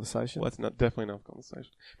another conversation? Well, that's definitely enough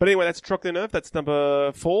conversation. But anyway, that's trochlear nerve. That's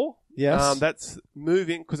number 4. Yes. That's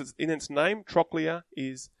moving, because it's in its name. Trochlear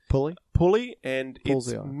is Pulley? and Pulls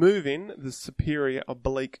it's the eye. moving the superior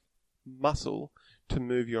oblique muscle to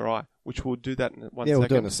move your eye, which we'll do that in one Yeah, second. we'll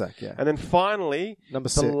do it in a sec, yeah. And then finally, Number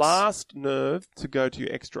the 6. last nerve to go to your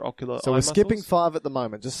extraocular So eye we're skipping muscles. 5 at the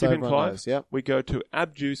moment, just so Skipping everyone 5. knows. Yep. We go to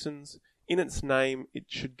abducens. In its name, it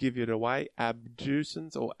should give it away.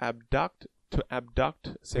 Abducens or abduct. To abduct,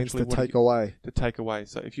 Means essentially, to take away. to take away.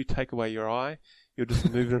 So if you take away your eye, you're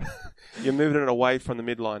just moving you're moving it away from the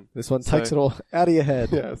midline. This one takes it all out of your head.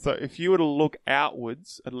 Yeah. So if you were to look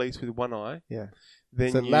outwards, at least with one eye, Yeah.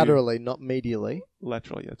 then So laterally, not medially.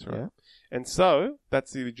 Laterally, that's right. Yeah. And so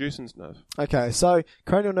that's the abducens nerve. Okay, so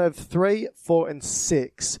cranial nerve 3, 4, and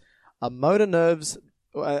 6 are motor nerves,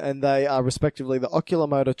 and they are respectively the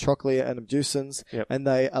oculomotor, trochlear, and abducens, Yep. and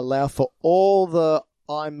they allow for all the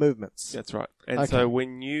eye movements. That's right. And Okay. so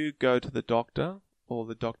when you go to the doctor, or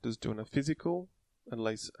the doctor's doing a physical, at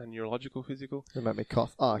least a neurological physical, They make me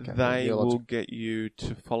cough. Oh, okay. they Neurological. will get you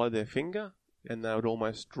to follow their finger, and they would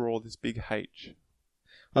almost draw this big H.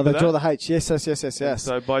 Oh, they Remember draw that? the H. Yes. And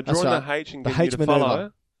so by That's drawing right. the H and The getting you H to maneuver.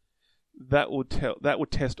 follow, that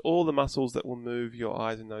would test all the muscles that will move your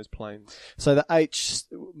eyes in those planes. So the H,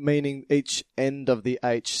 meaning each end of the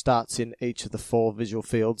H starts in each of the 4 visual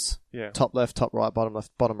fields. Yeah. Top left, top right, bottom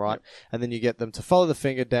left, bottom right. Yep. And then you get them to follow the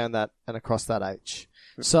finger down that and across that H.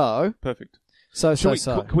 So, Perfect. so.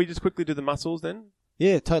 Can we just quickly do the muscles then?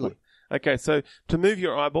 Yeah, totally. Okay, so to move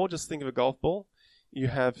your eyeball, just think of a golf ball. You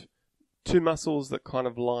have 2 muscles that kind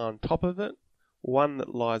of lie on top of it, one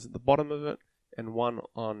that lies at the bottom of it, and one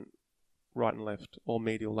on right and left, or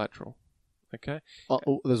medial lateral. Okay?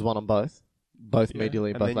 Oh, there's one on both. Both Yeah.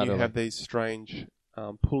 medially, and both then laterally. you have these strange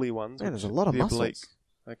pulley ones. Man, which there's a lot of the muscles. oblique.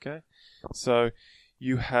 Okay? So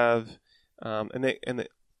you have,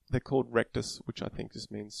 they're called rectus, which I think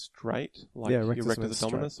just means straight, like Yeah, your rectus rectus means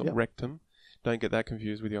straight. abdominis or Yep. rectum. Don't get that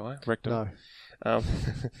confused with your eye. Rectum. No.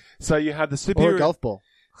 So you have the Or superior. a golf ball.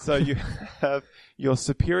 So you have your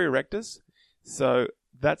superior rectus. So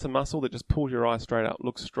that's a muscle that just pulls your eye straight up,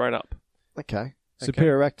 looks straight up. Okay.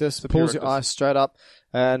 Superior rectus Superior pulls your rectus. eye straight up,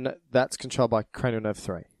 and that's controlled by cranial nerve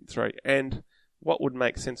 3. That's right. And what would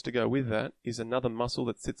make sense to go with that is another muscle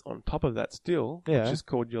that sits on top of that still, Yeah. which is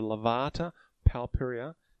called your levator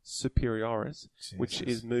palpebra superioris, which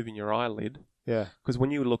is moving your eyelid. Yeah. Because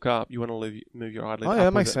when you look up, you want to move your eyelid Oh, up. yeah, that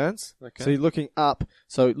with makes it. sense. Okay. So you're looking up.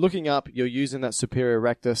 So looking up, you're using that superior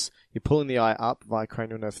rectus. You're pulling the eye up via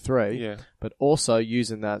cranial nerve 3. Yeah. But also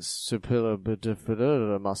using that superior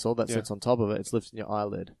muscle that Yeah. sits on top of it. It's lifting your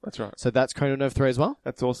eyelid. That's right. So that's cranial nerve 3 as well?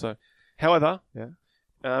 That's also. However,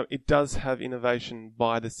 Yeah. it does have innervation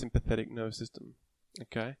by the sympathetic nerve system.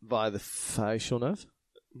 Okay. Via the facial nerve?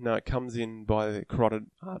 No, it comes in by the carotid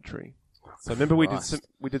artery. So remember we did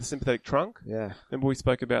the sympathetic trunk. Yeah. Remember we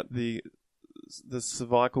spoke about the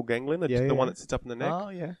cervical ganglion, the one that sits up in the neck, Oh,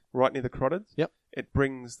 yeah. right near the carotids. Yep. It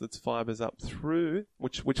brings its fibers up through.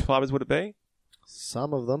 Which fibers would it be?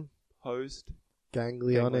 Some of them. Post.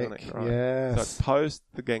 Ganglionic. Right. Yes. So it's post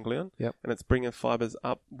the ganglion, Yep. and it's bringing fibers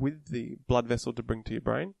up with the blood vessel to bring to your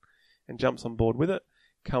brain, and jumps on board with it,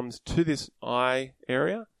 comes to this eye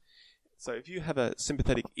area. So if you have a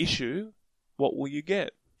sympathetic issue, what will you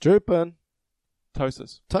get? Drooping.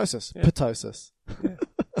 Ptosis. Ptosis. Yeah. Ptosis.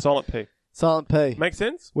 Silent P. Silent P. Make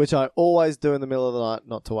sense? Which I always do in the middle of the night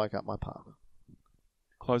not to wake up my partner.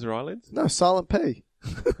 Close your eyelids. No, silent P.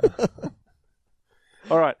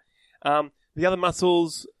 All right. The other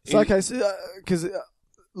muscles. So, okay, because,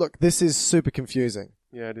 look, this is super confusing.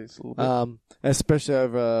 Yeah, it is a little bit. Especially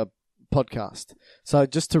over a podcast. So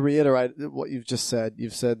just to reiterate what you've just said,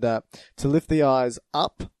 you've said that to lift the eyes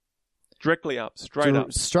up. Directly up, straight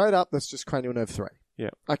up. Straight up, that's just cranial nerve 3. Yeah.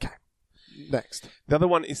 Okay. Next. The other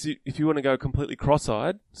one is if you want to go completely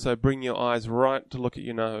cross-eyed, so bring your eyes right to look at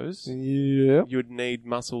your nose, Yep. you would need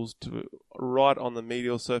muscles to right on the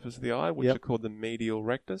medial surface of the eye, which Yep. are called the medial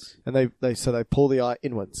rectus. And they pull the eye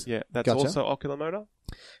inwards. Yeah, that's Gotcha. also oculomotor.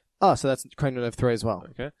 Oh, so that's cranial nerve 3 as well.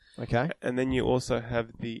 Okay. Okay. And then you also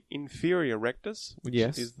have the inferior rectus, which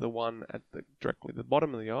Yes. is the one at directly the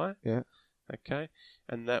bottom of the eye. Yeah. Okay.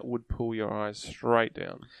 And that would pull your eyes straight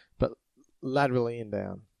down. But laterally and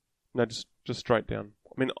down. No, just straight down.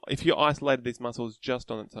 I mean, if you isolated these muscles just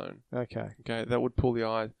on its own, Okay. okay, that would pull the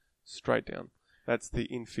eye straight down. That's the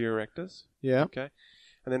inferior rectus. Yeah. Okay.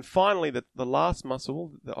 And then finally, the last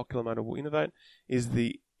muscle the oculomotor will innervate is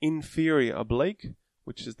the inferior oblique,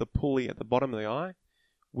 which is the pulley at the bottom of the eye,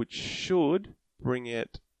 which should bring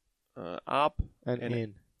it up And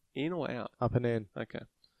in. In or out? Up and in. Okay.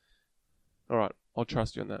 All right. I'll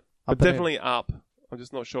trust you on that. Up But and in. definitely up. I'm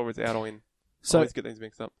just not sure if it's out or in. I So, always get these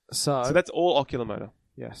mixed up. so So that's all oculomotor.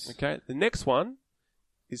 yes. Okay. The next one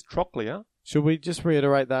is trochlea. Should we just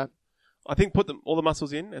reiterate that? I think put all the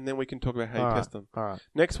muscles in, and then we can talk about how you All right. test them. All right.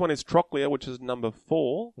 Next one is trochlea, which is number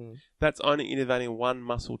 4. Mm. That's only innervating one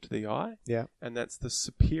muscle to the eye, Yeah. and that's the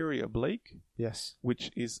superior oblique, Yes.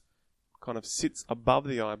 which is kind of sits above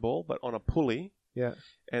the eyeball, but on a pulley, Yeah.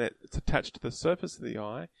 and it's attached to the surface of the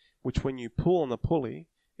eye, which when you pull on the pulley,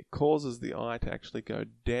 it causes the eye to actually go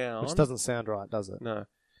down. Which doesn't sound right, does it? No.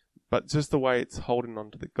 But just the way it's holding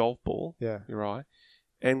onto the golf ball, Yeah. your eye,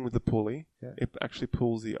 and with the pulley, Yeah. it actually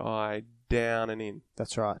pulls the eye down and in.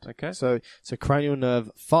 That's right. Okay. So cranial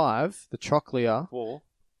nerve 5, the trochlea. 4.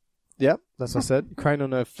 Yep, that's what I said. Cranial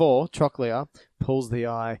nerve 4, trochlea, pulls the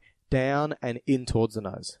eye down and in towards the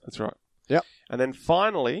nose. That's right. Yep. And then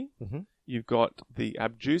finally, Mhm. you've got the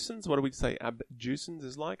abducens. What do we say abducens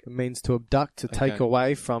is like? It means to abduct, to take Okay.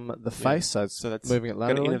 away from the face, so it's So that's moving it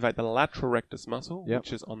going to laterally. innervate the lateral rectus muscle, Yep.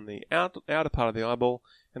 which is on the outer part of the eyeball,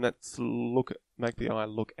 and that's make the eye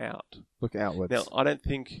look out. Look outwards. Now, I don't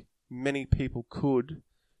think many people could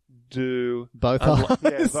do both unlike- eyes.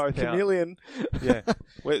 yeah, both out. Chameleon. Yeah,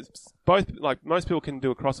 well, it's both, like most people can do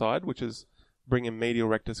a cross-eyed, which is bring in medial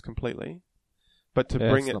rectus completely, but to Yeah,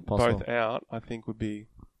 bring it's it not possible. both out, I think would be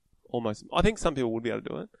almost. I think some people would be able to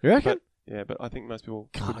do it. You reckon? But I think most people.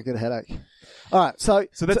 God, I get a headache. All right, so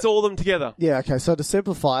So all of them together. yeah, okay. So to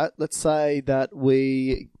simplify it, let's say that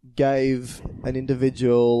we gave an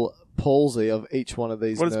individual palsy of each one of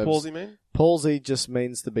these What does nerves. palsy mean? Palsy just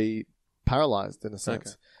means to be paralyzed in a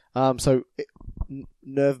sense.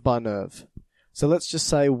 Nerve by nerve. So let's just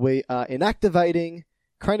say we are inactivating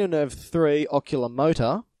cranial nerve 3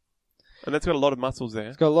 oculomotor. And that's got a lot of muscles there.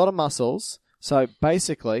 It's got a lot of muscles. So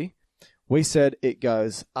basically, we said it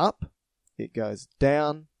goes up, it goes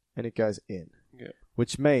down, and it goes in. Yeah.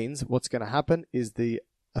 Which means what's going to happen is the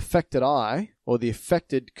affected eye, or the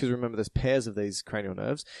affected, because remember there's pairs of these cranial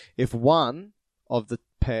nerves, if one of the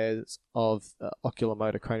pairs of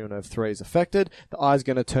oculomotor cranial nerve 3 is affected, the eye's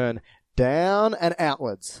going to turn down and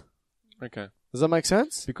outwards. Okay. Does that make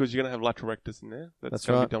sense? Because you're going to have lateral rectus in there. That's That's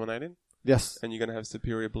going right. to be dominating. Yes. And you're going to have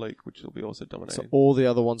superior oblique, which will be also dominating. So all the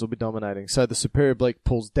other ones will be dominating. So the superior oblique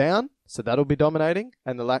pulls down, so that'll be dominating,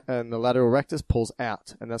 and the lateral rectus pulls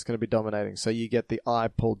out, and that's going to be dominating. So you get the eye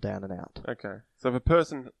pulled down and out. Okay. So if a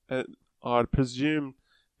person, I'd presume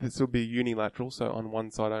this will be unilateral, so on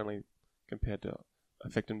one side only, compared to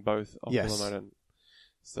affecting both oculomotor. Yes.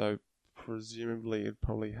 So presumably it'd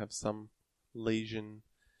probably have some lesion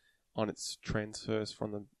on its transverse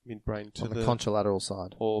from the midbrain to the contralateral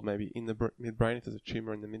side. Or maybe in the midbrain, if there's a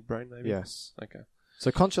tumour in the midbrain, maybe? Yes. Okay. So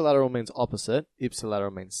contralateral means opposite,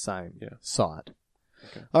 ipsilateral means same side.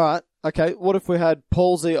 Okay. All right. Okay, what if we had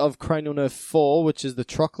palsy of cranial nerve 4, which is the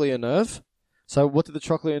trochlear nerve? So what did the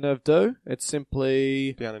trochlear nerve do? It's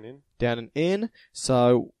simply... Down and in. Down and in.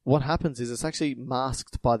 So what happens is it's actually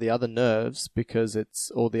masked by the other nerves because it's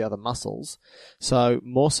all the other muscles. So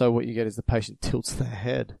more so what you get is the patient tilts their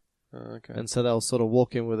head. Okay. And so they'll sort of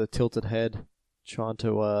walk in with a tilted head trying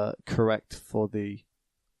to correct for the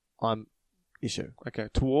issue. Okay.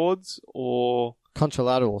 Towards or...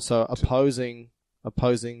 Contralateral. So opposing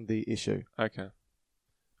the issue. Okay.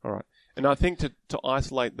 All right. And I think to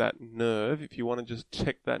isolate that nerve, if you want to just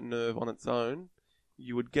check that nerve on its own,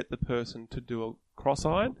 you would get the person to do a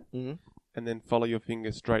cross-eyed and then follow your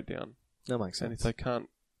finger straight down. That makes sense. And if they can't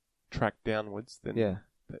track downwards, then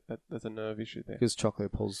there's a nerve issue there. Because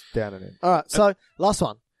trochlear pulls down and in. All right, so last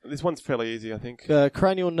one. This one's fairly easy, I think.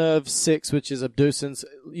 Cranial nerve 6, which is abducens.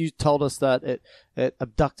 You told us that it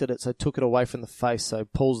abducted it, so it took it away from the face, so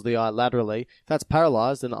pulls the eye laterally. If that's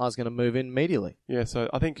paralyzed, then the eye's going to move in medially. Yeah, so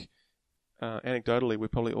I think anecdotally,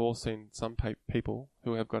 we've probably all seen some people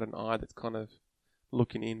who have got an eye that's kind of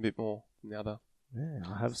looking in a bit more than the other. Yeah,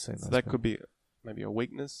 I have seen that. So that could be maybe a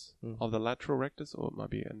weakness of the lateral rectus, or it might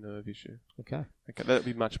be a nerve issue. Okay, that would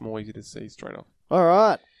be much more easy to see straight off. All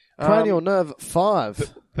right. Cranial nerve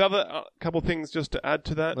 5. The other couple of things just to add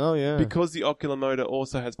to that. Oh, yeah. Because the oculomotor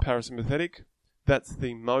also has parasympathetic, that's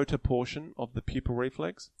the motor portion of the pupil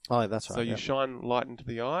reflex. Oh, that's right. So you shine light into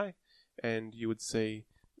the eye, and you would see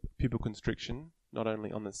pupil constriction, not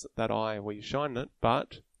only on that eye where you shine it,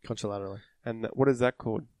 but... Contralaterally. And what is that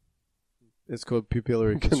called? It's called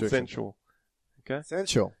pupillary constriction. Consensual. Okay?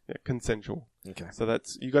 Consensual. Yeah, consensual. Okay. So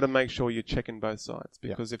you got to make sure you're checking both sides,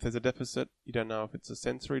 because if there's a deficit, you don't know if it's a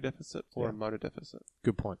sensory deficit or a motor deficit.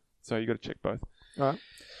 Good point. So you got to check both. All right.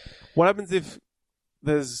 What happens if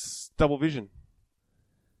there's double vision?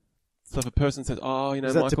 So if a person says, is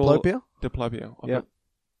that Michael... diplopia? Diplopia. Yeah.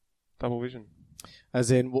 Double vision.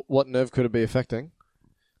 As in, what nerve could it be affecting?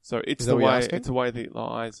 So it's the way the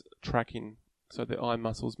eye's tracking, so the eye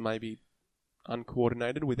muscles may be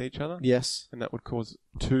uncoordinated with each other. Yes. And that would cause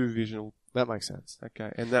two visual... That makes sense. Okay.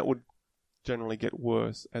 And that would generally get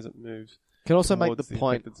worse as it moves. Can also make the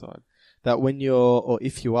point side. That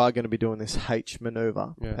if you are going to be doing this H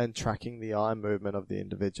maneuver and tracking the eye movement of the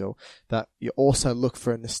individual, that you also look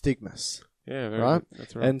for a nystagmus. Yeah, very right? Good.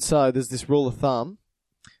 That's right. And so there's this rule of thumb,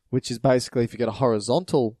 which is basically if you get a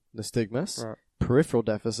horizontal nystagmus, peripheral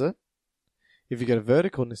deficit. If you get a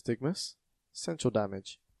vertical nystagmus, central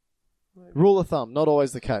damage. Right. Rule of thumb, not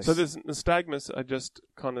always the case. So there's nystagmus are just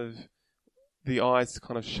kind of, the eyes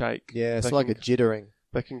kind of shake. Yeah, it's like a jittering.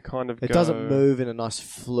 They can kind of It doesn't move in a nice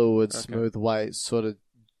fluid, smooth way. It sort of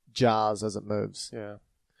jars as it moves. Yeah.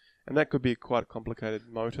 And that could be quite a complicated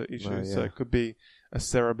motor issue. So it could be a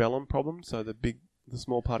cerebellum problem, so the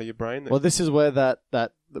small part of your brain. Well, this is where that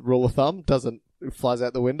rule of thumb flies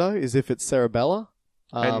out the window, is if it's cerebellar.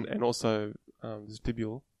 And also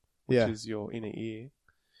vestibule, which is your inner ear.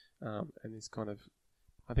 And this kind of,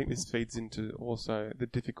 I think this feeds into also the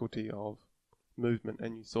difficulty of movement,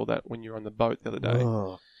 and you saw that when you were on the boat the other day.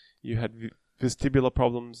 Oh. You had vestibular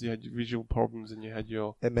problems, you had your visual problems, and you had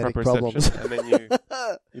your emetic proprioception, problems, and then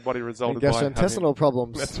your body resulted by gastrointestinal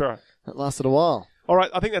problems. That's right. That lasted a while. All right,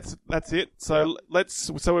 I think that's it. So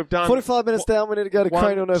so we've done 45 minutes down. We need to go to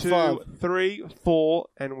cranial nerve 5. 1, 2, 3, 4,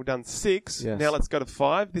 and we've done 6. Yes. Now let's go to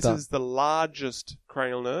 5. This is the largest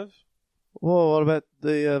cranial nerve. Whoa, what about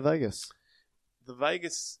the vagus? The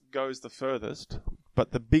vagus goes the furthest,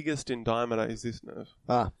 but the biggest in diameter is this nerve.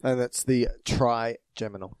 And that's the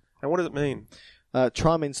trigeminal. And what does it mean?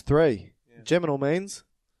 Tri means 3. Yeah. Geminal means?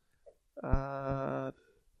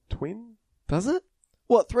 Twin? Does it?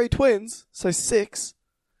 What, 3 twins? So 6?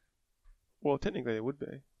 Well, technically it would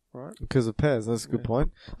be, right? Because of pairs, that's a good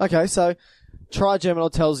point. Okay, so trigeminal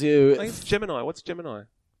tells you... I think it's Gemini. What's Gemini?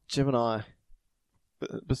 Gemini.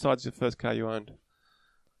 Besides your first car you owned.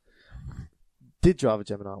 Did drive a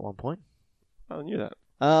Gemini at one point. I knew that.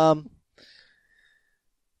 I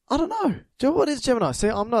don't know. Do you know what is Gemini? See,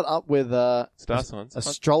 I'm not up with star signs.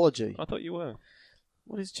 Astrology. I thought you were.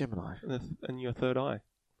 What is Gemini? And your third eye.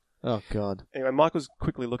 Oh, God. Anyway, Michael's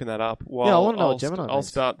quickly looking that up. While Yeah, I wanna know what Gemini I'll means.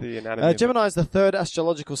 start the anatomy. Gemini is the third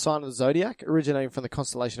astrological sign of the zodiac, originating from the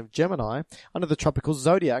constellation of Gemini. Under the tropical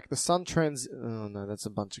zodiac, the sun Oh, no, that's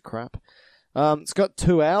a bunch of crap. It's got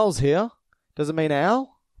 2 owls here. Does it mean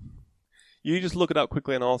owl? You just look it up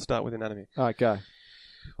quickly and I'll start with anatomy. All right, go.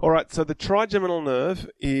 All right, so the trigeminal nerve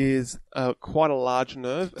is quite a large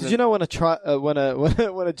nerve. Did you know when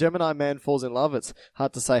a Gemini man falls in love, it's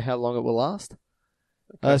hard to say how long it will last?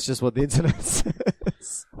 Okay. That's just what the internet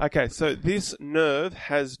says. Okay, so this nerve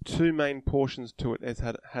has 2 main portions to it. It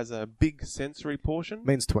has a big sensory portion.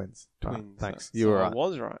 Means twins. Twins. Right, thanks. So you were right. I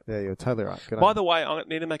was right. Yeah, you were totally right. Good By on the way, I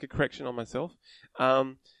need to make a correction on myself.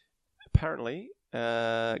 Apparently,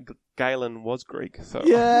 Galen was Greek. So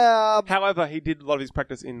yeah. However, he did a lot of his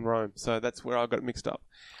practice in Rome, so that's where I got it mixed up.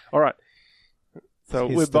 All right. So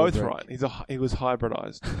He's we're still both Greek. right. He was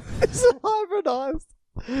hybridized. It's hybridized.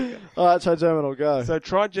 All right, trigeminal, go. So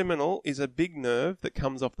trigeminal is a big nerve that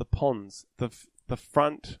comes off the pons, the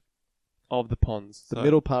front of the pons. The So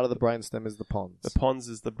middle part of the brainstem is the pons. The pons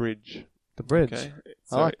is the bridge. The bridge. Okay.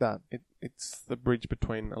 I like that. It's the bridge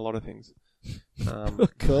between a lot of things.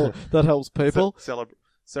 Cool. That helps people.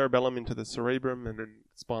 Cerebellum into the cerebrum and then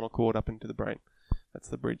spinal cord up into the brain. That's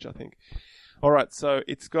the bridge, I think. All right, so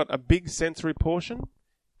it's got a big sensory portion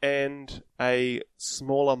and a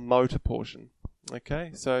smaller motor portion.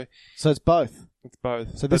 Okay, so it's both. It's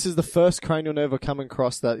both. So this is the first cranial nerve we're coming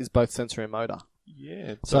across that is both sensory and motor.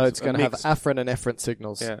 Yeah. So it's going to have afferent and efferent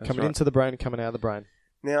signals coming into the brain and coming out of the brain.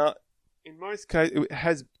 Now, in most cases, it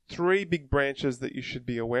has 3 big branches that you should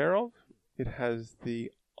be aware of. It has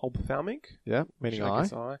the ophthalmic, meaning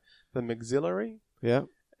eye, the maxillary,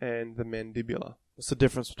 and the mandibular. What's the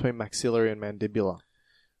difference between maxillary and mandibular?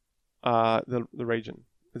 The region.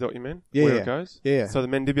 Is that what you mean? Yeah. Where it goes? Yeah. So the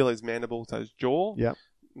mandibular is mandible, so it's jaw. Yep.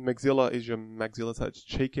 Maxilla is your maxilla, so it's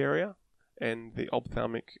cheek area. And the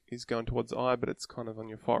ophthalmic is going towards the eye, but it's kind of on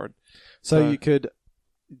your forehead. So you could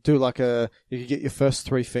do you could get your first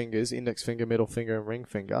 3 fingers, index finger, middle finger, and ring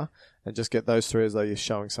finger, and just get those 3 as though you're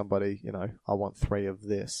showing somebody, I want 3 of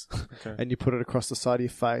this. Okay. And you put it across the side of your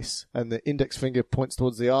face, and the index finger points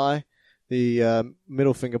towards the eye, the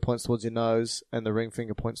middle finger points towards your nose, and the ring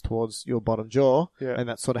finger points towards your bottom jaw. Yeah. And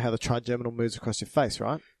that's sort of how the trigeminal moves across your face,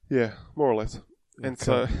 right? Yeah, more or less. And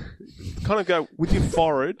so, kind of go with your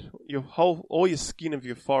forehead, all your skin of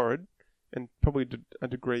your forehead, and probably a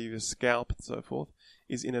degree of your scalp and so forth,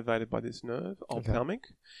 is innervated by this nerve, ophthalmic.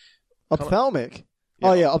 Ophthalmic?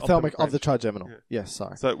 Ophthalmic of the trigeminal. Yeah. Yes,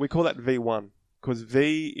 sorry. So we call that V1, because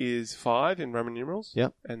V is 5 in Roman numerals.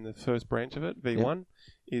 Yep. And the first branch of it, V1,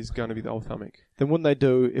 is going to be the ophthalmic. Then wouldn't they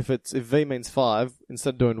do, if V means 5,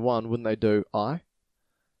 instead of doing 1, wouldn't they do I?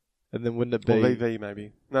 And then wouldn't it be... Or VV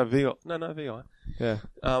maybe. No, VI. No, VI. Yeah.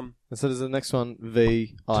 And so does the next one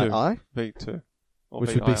VII? V2.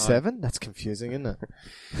 Which would be 7? That's confusing, isn't it?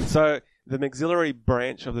 So the maxillary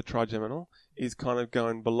branch of the trigeminal is kind of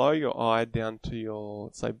going below your eye down to your,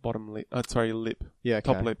 say, bottom lip. Lip. Yeah,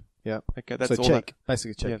 okay. Top lip. Yeah. Okay, that's so all cheek.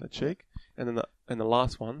 Basically cheek. Yeah, the cheek. And then the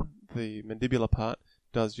last one, the mandibular part,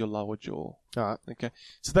 does your lower jaw. All right. Okay.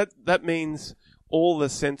 So that means all the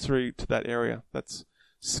sensory to that area. That's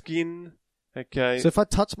skin. Okay. So if I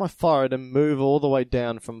touch my forehead and move all the way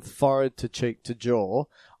down from forehead to cheek to jaw,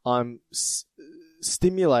 I'm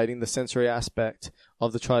stimulating the sensory aspect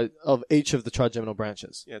of of each of the trigeminal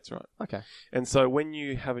branches. Yeah, that's right. Okay. And so when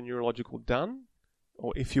you have a neurological done,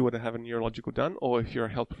 or if you were to have a neurological done, or if you're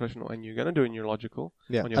a health professional and you're going to do a neurological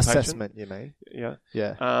on your assessment, patient, you mean?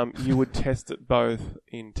 Yeah. You would test it both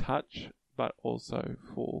in touch, but also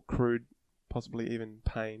for crude, possibly even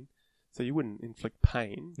pain. So you wouldn't inflict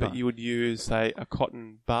pain, but you would use, say, a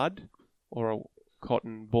cotton bud or a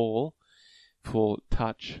cotton ball for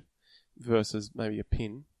touch versus maybe a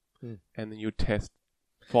pin, and then you would test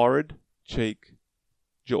forehead, cheek,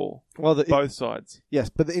 jaw, both sides. Yes,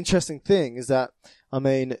 but the interesting thing is that,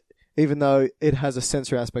 even though it has a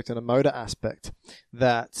sensory aspect and a motor aspect,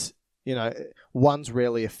 that, one's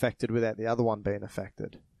rarely affected without the other one being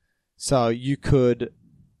affected. So you could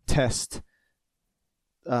test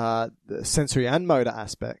the sensory and motor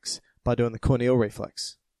aspects by doing the corneal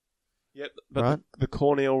reflex. Yep, but right? the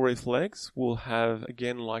corneal reflex will have,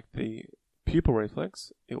 again, like the pupil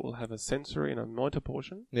reflex, it will have a sensory and a motor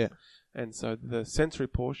portion. Yeah. And so the sensory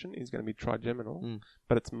portion is going to be trigeminal,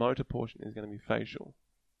 but its motor portion is going to be facial.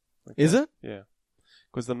 Okay? Is it? Yeah.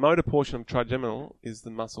 Because the motor portion of trigeminal is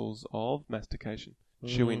the muscles of mastication,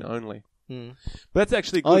 chewing only. But that's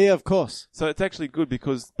actually good. Oh, yeah, of course. So it's actually good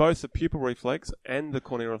because both the pupil reflex and the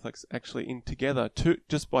corneal reflex actually in together,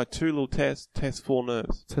 just by 2 little tests, test 4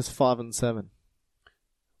 nerves. Test 5 and 7.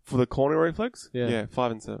 For the corneal reflex? Yeah. Yeah,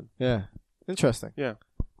 5 and 7. Yeah. Interesting. Yeah.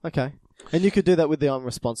 Okay. And you could do that with the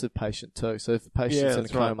unresponsive patient too. So if the patient's in a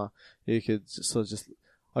that's right. coma, you could just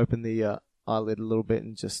open the eyelid a little bit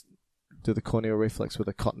and just do the corneal reflex with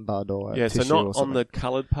a cotton bud or a Yeah, so tissue not or on something. the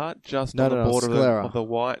coloured part, just No, on the no, border sclera. of the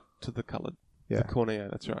white to the coloured. Yeah. The cornea,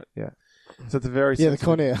 that's right. Yeah. So it's a very Yeah, the sensitive,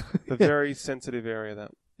 cornea. the very sensitive area,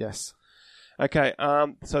 that. Yes. Okay,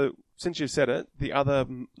 so since you've said it,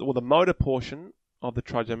 the motor portion of the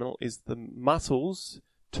trigeminal is the muscles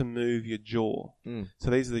to move your jaw. So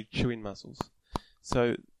these are the chewing muscles.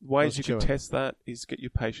 So ways What's you chewing? can test that is get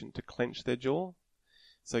your patient to clench their jaw.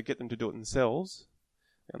 So get them to do it themselves.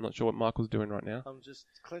 I'm not sure what Michael's doing right now. I'm just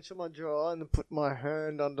clenching my jaw and put my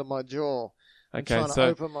hand under my jaw. I'm Okay, trying to so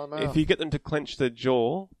open my mouth. if you get them to clench their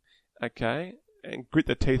jaw, okay, and grit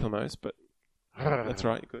their teeth almost, but that's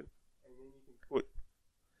right, you're good. And then you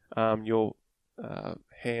can put your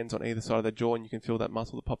hands on either side of their jaw, and you can feel that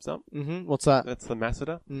muscle that pops up. Mm-hmm. What's that? That's the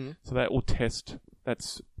masseter. Mm-hmm. So that will test.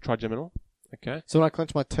 That's trigeminal. Okay. So when I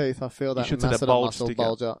clench my teeth, I feel that should see that masseter bulge muscle together.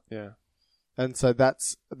 bulge up. Yeah, And so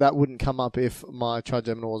that wouldn't come up if my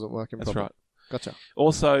trigeminal wasn't working that's properly. right. Gotcha.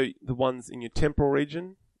 Also, the ones in your temporal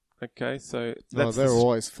region. Okay, so that's They're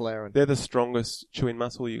always flaring. they're the strongest chewing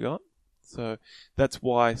muscle you got. So that's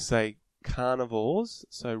why, say, carnivores,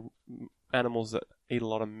 so animals that eat a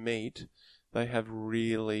lot of meat, they have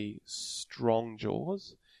really strong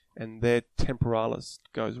jaws, and their temporalis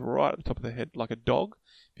goes right at the top of their head, like a dog.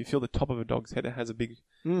 If you feel the top of a dog's head, it has a big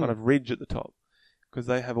kind of ridge at the top, because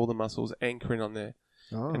they have all the muscles anchoring on there,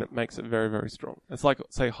 and it makes it very, very strong. It's like,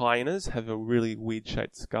 say, hyenas have a really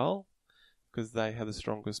weird-shaped skull, because they have the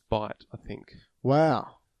strongest bite, I think.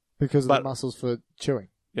 Wow. Because of But- the muscles for chewing.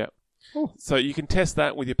 Yeah. Oh. So you can test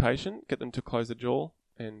that with your patient, get them to close the jaw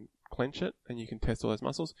and clench it, and you can test all those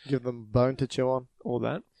muscles, Give them bone to chew on. all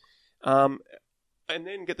that. And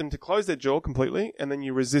then get them to close their jaw completely, and then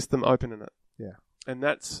you resist them opening it. Yeah. And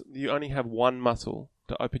that's, you only have one muscle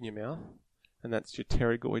to open your mouth, and that's your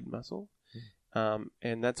pterygoid muscle.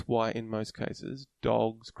 And that's why in most cases,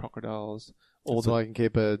 dogs, crocodiles, That's why I can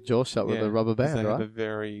keep a jaw shut with a rubber 'cause band, they right? have a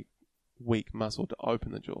very weak muscle to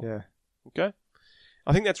open the jaw. Yeah. Okay?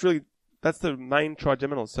 I think that's the main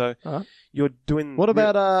trigeminal. So Alright. you're doing... What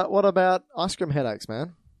about ice cream headaches,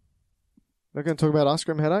 man? We're going to talk about ice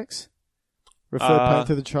cream headaches? Refer pain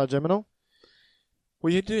through the trigeminal?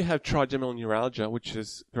 Well, you do have trigeminal neuralgia, which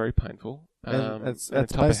is very painful. And and that's a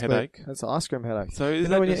type of basically headache. that's an ice cream headache. So is You know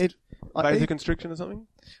that when you just eat- vasoconstriction or something?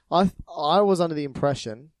 I was under the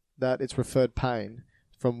impression that it's referred pain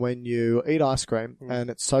from when you eat ice cream and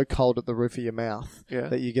it's so cold at the roof of your mouth Yeah.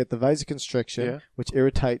 that you get the vasoconstriction, Yeah. which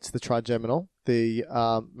irritates the trigeminal, the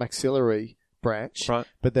maxillary branch. Right.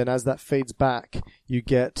 But then as that feeds back, you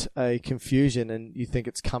get a confusion and you think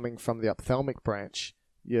it's coming from the ophthalmic branch,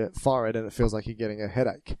 your forehead, and it feels like you're getting a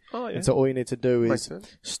headache. Oh, yeah. And so all you need to do Makes is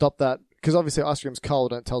sense. stop that, because obviously ice cream's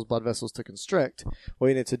cold and it tells blood vessels to constrict. All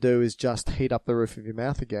you need to do is just heat up the roof of your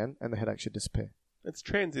mouth again and the headache should disappear. It's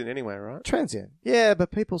transient anyway, right? Transient. Yeah,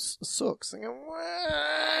 but people sooks. They go,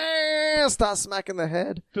 "Wah," start smacking their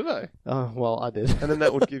head. Do they? Oh, well, I did. And then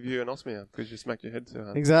that would give you an osmia because you smacked your head too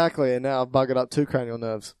hard. Exactly, and now I've buggered up 2 cranial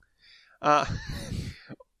nerves.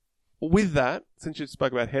 With that, since you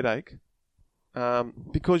spoke about headache,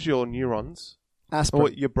 because your neurons Aspirin. or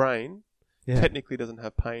your brain Yeah. technically doesn't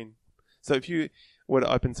have pain. So if you were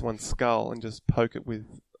to open someone's skull and just poke it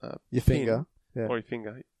with Your pin finger. Yeah. or your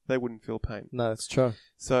finger, they wouldn't feel pain. No, that's true.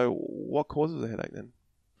 So what causes a headache then?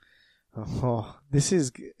 Oh, this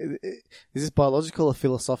is biological or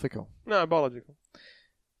philosophical? No, biological.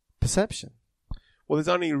 Perception. Well, there's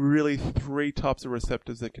only really 3 types of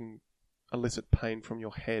receptors that can elicit pain from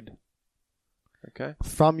your head. Okay?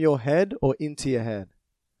 From your head or into your head?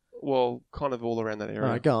 Well, kind of all around that area. All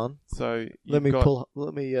right, go on. So Let you've me got,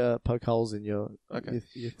 poke holes in your. Okay.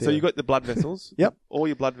 Your So you've got the blood vessels. Yep. All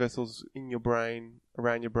your blood vessels in your brain,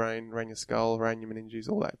 around your skull, around your meninges,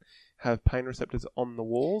 all that, have pain receptors on the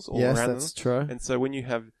walls all Yes, around that's them. true. And so when you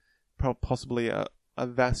have possibly a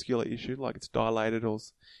vascular issue, like it's dilated, or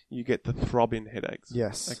you get the throbbing headaches.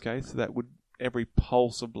 Yes. Okay, so that would, every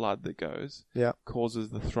pulse of blood that goes Yep. causes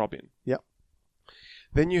the throbbing. Yep.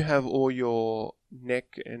 Then you have all your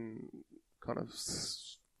neck and kind of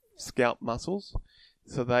scalp muscles.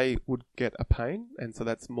 So they would get a pain, and so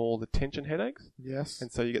that's more the tension headaches. Yes.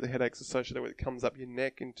 And so you get the headaches associated with it comes up your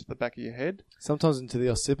neck into the back of your head. Sometimes into the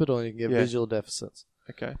occipital and you can get Yeah. visual deficits.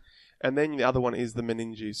 Okay. And then the other one is the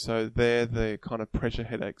meninges. So they're the kind of pressure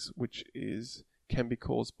headaches, which can be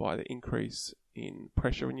caused by the increase in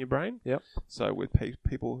pressure in your brain. Yep. So with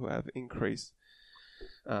people who have increased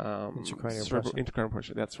Intracranial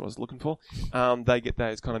pressure. That's what I was looking for. They get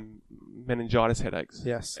those kind of meningitis headaches.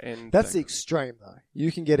 Yes. And that's the extreme, though.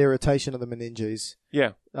 You can get irritation of the meninges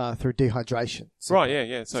through dehydration. Right,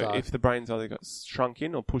 yeah. So if the brain's either got shrunk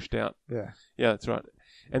in or pushed out. Yeah. Yeah, that's right.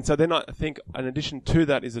 And so then I think in addition to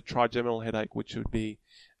that is a trigeminal headache, which would be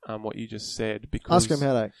what you just said. Because ice cream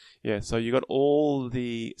headache. Yeah, so you got all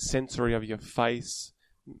the sensory of your face.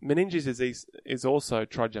 Meninges is also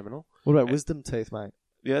trigeminal. What about wisdom teeth, mate?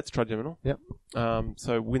 Yeah, that's trigeminal. Yep.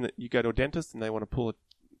 So when you go to a dentist and they want to pull a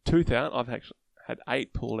tooth out, I've actually had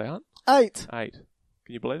 8 pulled out. 8? 8. Can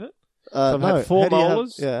you believe it? So I've had 4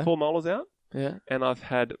 molars. Yeah. 4 molars out. Yeah. And I've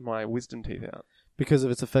had my wisdom teeth out. Because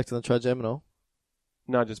of its effect on the trigeminal?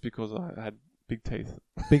 No, just because I had big teeth.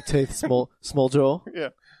 Big teeth, small jaw? Yeah.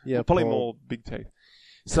 Yeah. Well, probably more big teeth.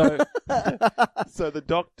 So, so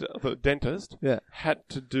the dentist, had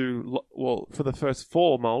to do for the first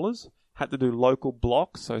 4 molars, had to do local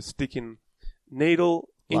blocks. So sticking needle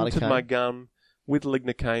into my gum with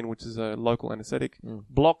lignocaine, which is a local anaesthetic,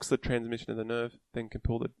 blocks the transmission of the nerve, then can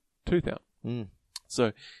pull the tooth out.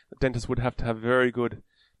 So the dentist would have to have very good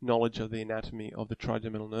knowledge of the anatomy of the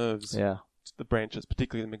trigeminal nerves, the branches,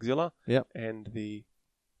 particularly the maxilla and the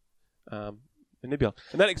mandibular,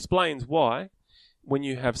 and that explains why. When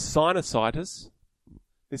you have sinusitis,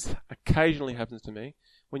 this occasionally happens to me,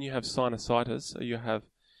 when you have sinusitis, or you have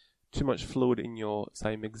too much fluid in your,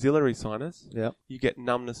 say, maxillary sinus, you get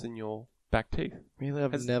numbness in your back teeth. Really?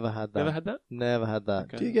 I've never had that. Never had that? Never had that.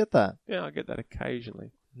 Okay. Do you get that? Yeah, I get that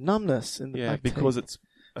occasionally. Numbness in the back teeth? Yeah, because it's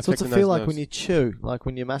what's it feel like when you chew, like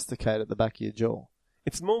when you masticate at the back of your jaw?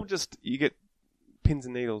 It's more just, you get pins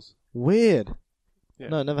and needles. Weird. Yeah.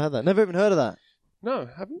 No, never had that. Never even heard of that. No,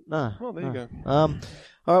 haven't? No. Oh, there you go. All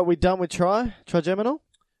right, we done with trigeminal?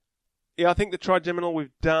 Yeah, I think the trigeminal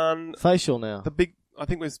we've done. Facial now. I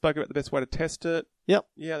think we've spoken about the best way to test it. Yep.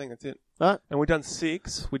 Yeah, I think that's it. All right. And we've done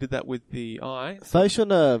 6. We did that with the eye. Facial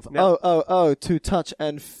nerve. Now, to touch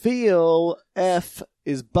and feel. F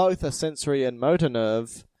is both a sensory and motor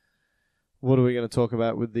nerve. What are we going to talk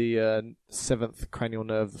about with the 7th cranial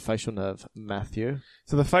nerve, the facial nerve, Matthew?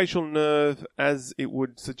 So the facial nerve, as it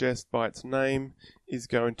would suggest by its name, is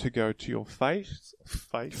going to go to your face.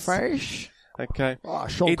 Face? Okay. Oh,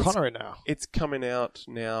 Sean Connery now. It's coming out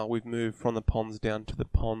now. We've moved from the pons down to the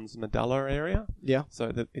pons medulla area. Yeah.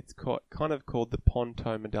 So it's kind of called the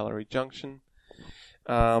pontomedullary junction.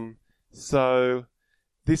 So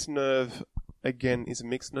this nerve, again, is a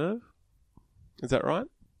mixed nerve. Is that right?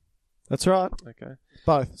 That's right. Okay.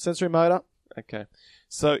 Both. Sensory motor. Okay.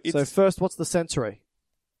 So first, what's the sensory?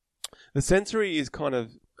 The sensory is kind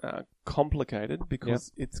of complicated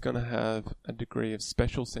because it's going to have a degree of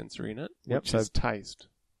special sensory in it, which is taste.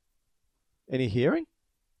 Any hearing?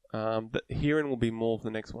 The hearing will be more for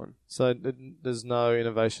the next one. So there's no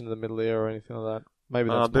innovation in the middle ear or anything like that? Maybe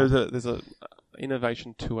that's there's a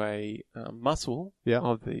innovation to a muscle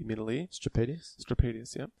of the middle ear.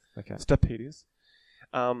 Stapedius, yeah. Okay. Stapedius.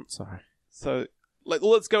 Sorry. So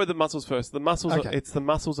let's go with the muscles first. The muscles, it's the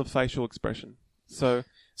muscles of facial expression. So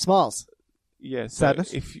smiles. Yeah. So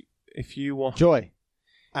sadness. If you want joy,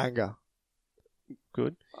 anger.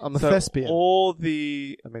 Good. I'm a thespian. All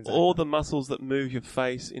the muscles that move your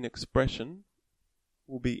face in expression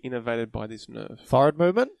will be innervated by this nerve. Forward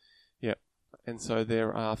movement. Yeah. And so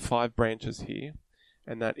there are 5 branches here,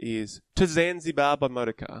 and that is to Zanzibar by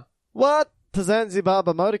motorcar. What? To Zanzibar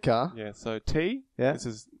by motorcar? Yeah. So T. Yeah. This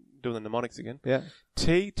is doing the mnemonics again. Yeah.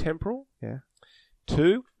 T, temporal. Yeah.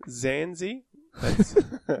 2, Zanzi. That's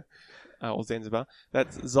or Zanzibar.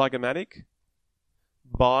 That's zygomatic.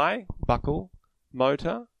 Bi, buccal.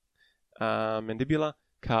 Motor, mandibular,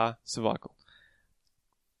 car, cervical.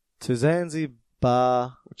 To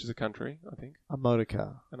Zanzibar, which is a country, I think. A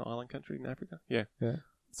motorcar. An island country in Africa. Yeah. Yeah.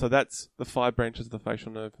 So that's the 5 branches of the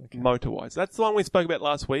facial nerve, motor-wise. That's the one we spoke about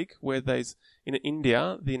last week, where in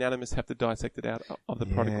India, the anatomists have to dissect it out of the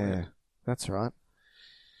parotid gland. That's right.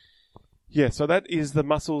 Yeah, so that is the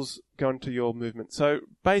muscles going to your movement. So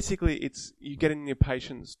basically, you get in your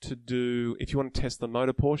patients to do, if you want to test the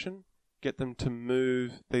motor portion, get them to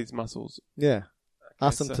move these muscles. Yeah. Okay,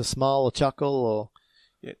 ask them to smile or chuckle or...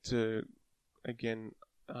 Yeah,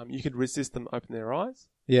 you could resist them open their eyes.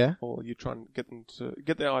 Yeah. Or you try and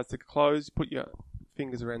get their eyes to close, put your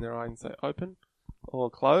fingers around their eye and say open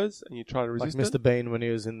or close, and you try to resist it. Like Mr. Bean when he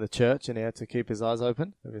was in the church and he had to keep his eyes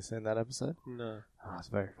open. Have you seen that episode? No. Oh, it's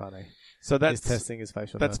very funny. So he's testing his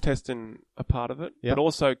facial nerve. That's testing a part of it. Yep. But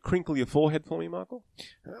also crinkle your forehead for me, Michael.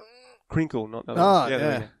 Crinkle, not that one.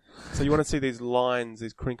 Yeah. So you want to see these lines,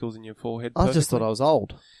 these crinkles in your forehead. I just thought I was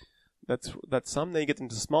old. That's some. Then you get them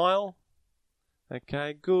to smile.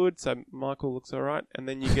 Okay, good. So Michael looks all right. And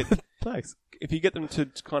then you get... Thanks. If you get them to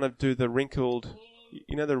kind of do the wrinkled...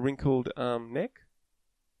 You know the wrinkled neck?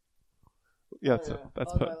 Yeah, that's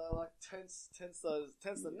like tense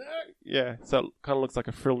the neck. Yeah, so it kind of looks like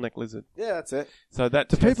a frill neck lizard. Yeah, that's it. So that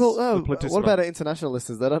Do people? the What platysma. about our international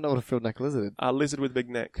listeners? They don't know what a frilled neck lizard is. A lizard with big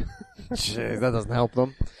neck. Jeez, that doesn't help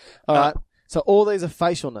them. All right. So all these are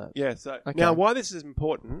facial nerves. Yeah. So Okay. now, why this is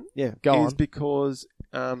important? Yeah, go is on. because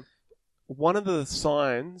one of the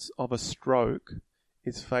signs of a stroke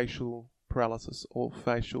is facial paralysis or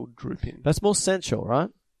facial drooping. That's more sensual, right?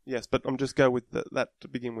 Yes, but I'm just go with that to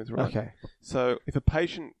begin with, right? Okay. So if a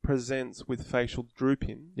patient presents with facial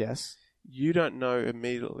drooping, Yes. you don't know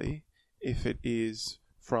immediately if it is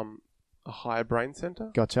from a higher brain center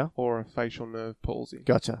Gotcha. or a facial nerve palsy.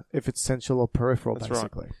 Gotcha. If it's sensual or peripheral, That's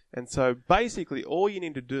basically. right. And so basically all you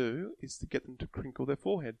need to do is to get them to crinkle their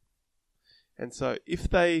forehead. And so if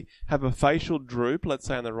they have a facial droop, let's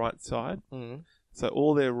say on the right side, Mm. so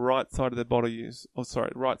all their right side of their body is,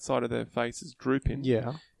 right side of their face is drooping.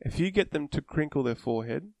 Yeah. If you get them to crinkle their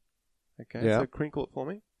forehead, okay, Yeah. so crinkle it for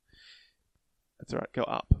me. That's all right, go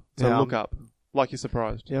up. So Yeah, look up, like you're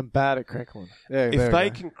surprised. Yeah, I'm bad at crinkling. Yeah, If there we they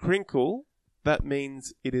go. can crinkle, that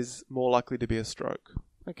means it is more likely to be a stroke.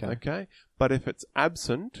 Okay. Okay? But if it's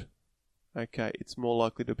absent, okay, it's more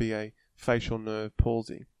likely to be a facial nerve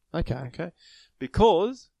palsy. Okay. Okay?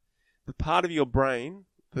 Because the part of your brain,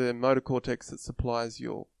 the motor cortex that supplies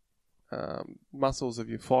your muscles of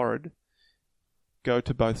your forehead, go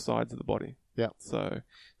to both sides of the body. Yeah. So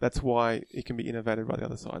that's why it can be innervated by the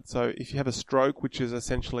other side. So if you have a stroke, which is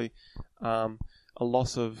essentially a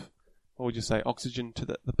loss of, what would you say, oxygen to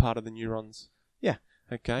the part of the neurons. Yeah.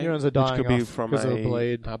 Okay. Neurons are dying which could be off from because of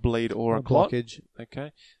a bleed or a clot. blockage.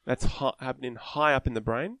 Okay. That's happening high up in the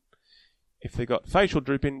brain. If they've got facial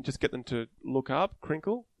drooping, just get them to look up,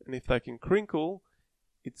 crinkle, and if they can crinkle,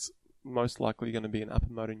 it's most likely going to be an upper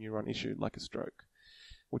motor neuron issue, like a stroke,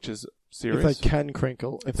 which is serious. If they can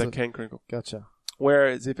crinkle. If they can crinkle. Gotcha.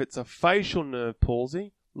 Whereas if it's a facial nerve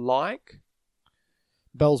palsy, like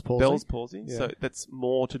Bell's palsy. Yeah. so that's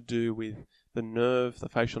more to do with the nerve, the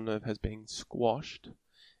facial nerve has been squashed,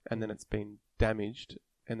 and then it's been damaged,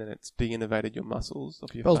 and then it's de-innervated your muscles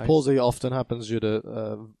of your Bell's face. palsy often happens due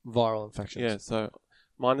to viral infections. Yeah, so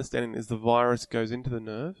my understanding is the virus goes into the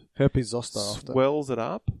nerve, Herpes zoster often. swells it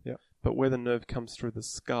up, Yep. but where the nerve comes through the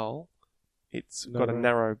skull, it's got a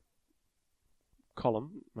Narrow. narrow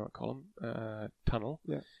tunnel,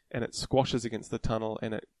 Yeah. and it squashes against the tunnel,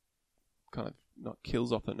 and it kind of not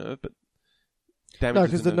kills off the nerve, but damages No,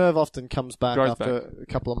 because the nerve often comes back Grows after back. a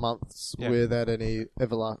couple of months Yeah. without any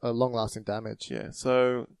long-lasting damage. Yeah,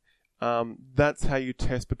 so that's how you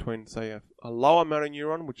test between, say, a lower motor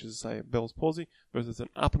neuron, which is, say, Bell's palsy, versus an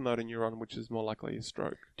upper motor neuron, which is more likely a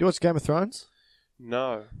stroke. Do you watch Game of Thrones?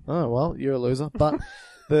 No. Oh, well, you're a loser. But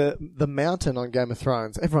the mountain on Game of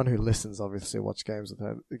Thrones, everyone who listens obviously watch Game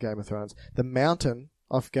of Thrones. The mountain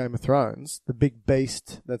of Game of Thrones, the big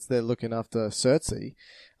beast that's there looking after Cersei,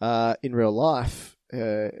 in real life,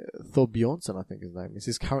 Thor Bjornsson, I think his name is,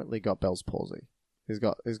 he's currently got Bell's palsy.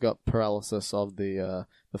 He's got paralysis of the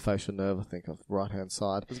facial nerve, I think, of the right hand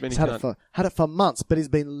side. He's had it for months, but he's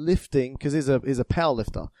been lifting because he's a power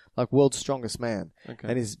lifter, like world's strongest man, Okay.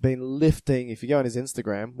 and he's been lifting. If you go on his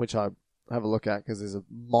Instagram, which I have a look at because he's a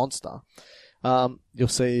monster, you'll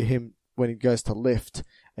see him when he goes to lift,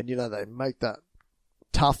 and they make that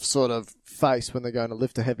tough sort of face when they're going to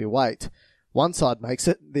lift a heavy weight. One side makes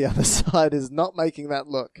it, the other side is not making that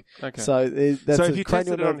look. Okay. So that's So a if you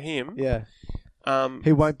cranial tested it on nerve- him, yeah.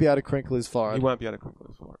 He won't be able to crinkle his forehead. he won't be able to crinkle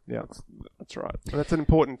his forehead. Yeah. That's right. That's an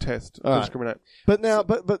important test to All right. discriminate. But now,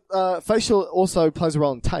 facial also plays a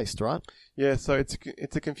role in taste, right? Yeah, so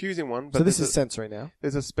it's a confusing one. But So this there's is sensory now.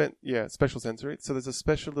 there's a special sensory. So there's a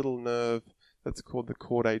special little nerve that's called the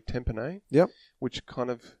chordae tympani. Yep. Which kind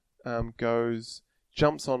of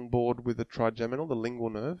jumps on board with the trigeminal, the lingual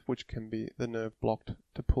nerve, which can be the nerve blocked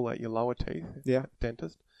to pull out your lower teeth. Yeah.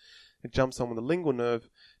 Dentist. It jumps on with the lingual nerve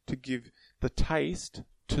to give the taste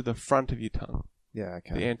to the front of your tongue, Yeah,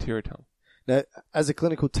 okay. the anterior tongue. Now, as a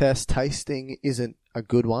clinical test, tasting isn't a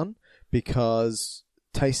good one because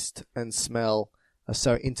taste and smell are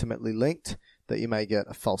so intimately linked that you may get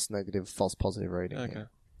a false negative, false positive reading. Okay. Here.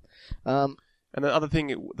 And the other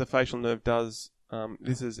thing the facial nerve does,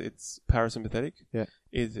 it's parasympathetic, Yeah.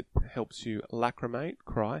 is it helps you lacrimate,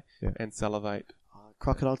 cry, Yeah. and salivate.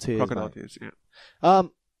 Crocodile tears. Crocodile mate. tears, yeah.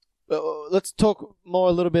 Let's talk more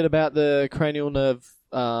a little bit about the cranial nerve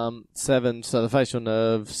 7. So the facial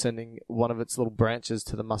nerve sending one of its little branches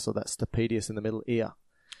to the muscle that's stapedius in the middle ear.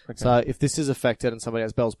 Okay. So if this is affected and somebody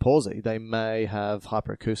has Bell's palsy, they may have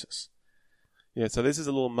hyperacusis. Yeah, so this is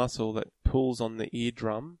a little muscle that pulls on the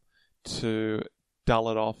eardrum to dull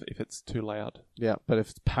it off if it's too loud. Yeah, but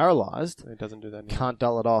if it's paralyzed, It doesn't do that anymore. can't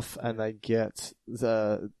dull it off, and they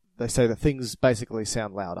say that things basically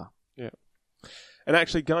sound louder. Yeah. And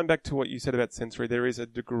actually, going back to what you said about sensory, there is a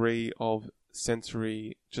degree of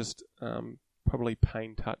sensory, just probably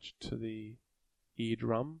pain touch to the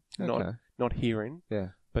eardrum, Okay. not hearing, Yeah.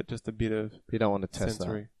 but just a bit of You don't want to test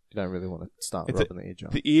sensory. that. You don't really want to start It's rubbing the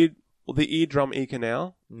eardrum. The eardrum ear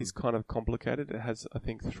canal is kind of complicated. It has, I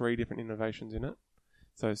think, 3 different innervations in it.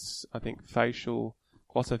 So I think facial,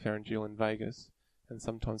 glossopharyngeal, and vagus. And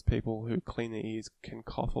sometimes people who clean their ears can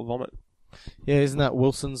cough or vomit. Yeah, isn't that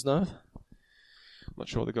Wilson's nerve? I'm not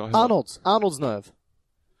sure the guy. Arnold's nerve.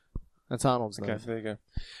 That's Arnold's Okay, nerve. there you go.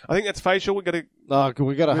 I think that's facial. We got to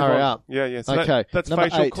We got to hurry up. Yeah. So Okay, that's number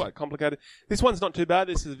facial, 8. quite complicated. This one's not too bad.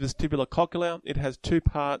 This is vestibular-cochlear. It has 2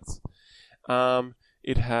 parts.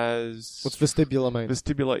 It has... What's vestibular mean?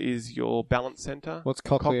 Vestibular is your balance center. What's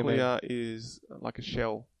cochlear mean? Cochlear is like a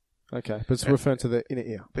shell. Okay, but it's referring to the inner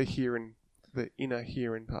ear. The inner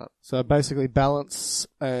hearing part. So basically balance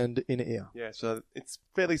and inner ear. Yeah, so it's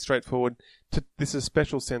fairly straightforward. This is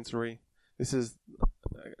special sensory. This is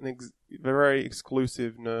a very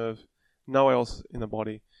exclusive nerve. Nowhere else in the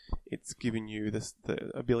body. It's giving you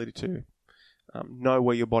the ability to know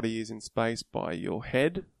where your body is in space by your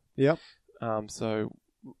head. Yep. So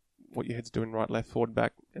what your head's doing, right, left, forward,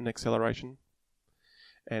 back, and acceleration.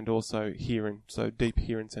 And also hearing, so deep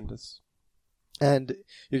hearing centers. And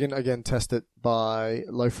you can, again, test it by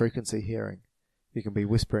low-frequency hearing. You can be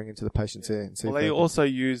whispering into the patient's ear. And see Well, if they can also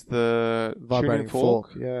use the vibrating tuning fork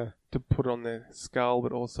yeah. to put on their skull,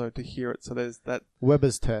 but also to hear it. So there's that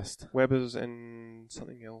Weber's test. Weber's and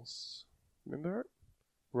something else. Remember it?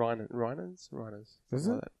 Reiners? Is Something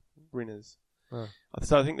it? like that. Rinners. Oh.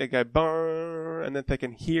 So I think they go brrr, and then they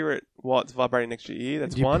can hear it while it's vibrating next to your ear.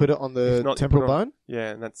 That's Do you one. put it on If the not, you temporal put it on- bone? Yeah,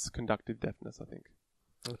 and that's conductive deafness, I think.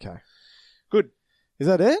 Okay. Good. Is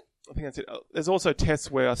that it? I think that's it. There's also tests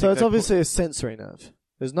where I think So it's they obviously a sensory nerve.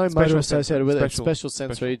 There's no Special motor associated with it. It's special- special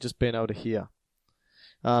sensory, just being able to hear.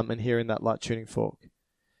 And hearing that light tuning fork.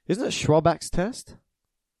 Isn't it Schroback's test?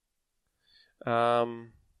 No,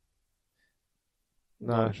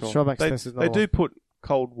 No, sure. Schroback's They, test is not they one. do put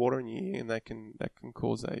cold water in your ear, and that can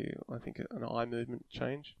cause an eye movement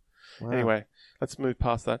change. Wow. Anyway, let's move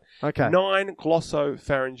past that. Okay. 9,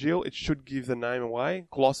 glossopharyngeal. It should give the name away.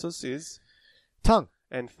 Glossus is, Tongue.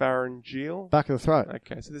 and pharyngeal. Back of the throat.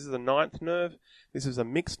 Okay, so this is the 9th nerve. This is a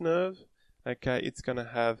mixed nerve. Okay, it's going to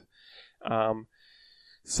have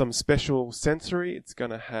some special sensory. It's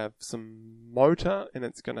going to have some motor, and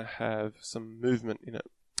it's going to have some movement in it,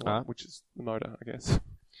 which is the motor, I guess.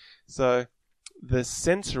 So the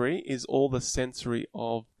sensory is all the sensory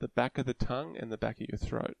of the back of the tongue and the back of your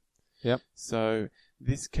throat. Yep. So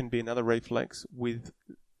this can be another reflex with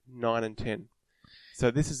 9 and 10. So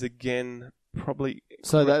this is again probably...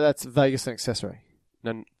 So that's vagus and accessory.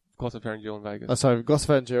 No, glossopharyngeal and vagus. Oh, sorry,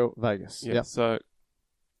 glossopharyngeal, vagus. Yeah. Yep. So,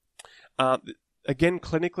 again,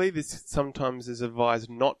 clinically, this sometimes is advised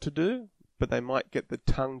not to do, but they might get the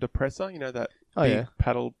tongue depressor, you know, that big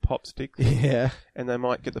paddle pop stick, Yeah. and they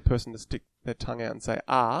might get the person to stick their tongue out and say,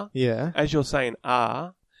 ah. Yeah. As you're saying,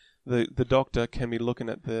 ah, the doctor can be looking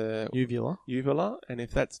at the Uvula. and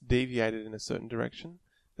if that's deviated in a certain direction,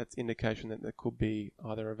 that's indication that there could be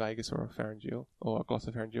either a vagus or a pharyngeal or a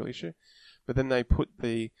glossopharyngeal issue. But then they put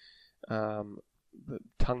the tongue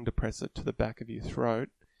depressor to the back of your throat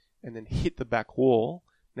and then hit the back wall.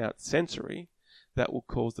 Now it's sensory. That will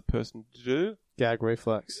cause the person to do... Gag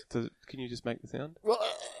reflex. Can you just make the sound?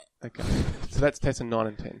 Okay. So that's testing 9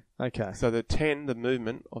 and 10. Okay. So the 10, the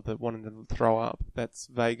movement of the wanting to throw up, that's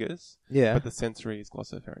vagus. Yeah. But the sensory is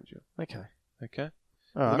glossopharyngeal. Okay. Okay? All Does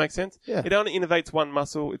right. that make sense? Yeah. It only innervates one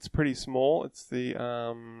muscle. It's pretty small. It's the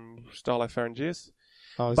stylopharyngeus.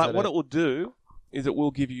 Oh, is But that what it will do is it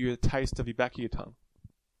will give you a taste of your back of your tongue.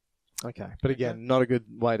 Okay. But again, not a good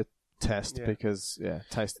way to test Yeah. because,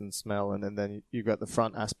 taste and smell, and then you've got the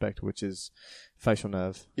front aspect, which is facial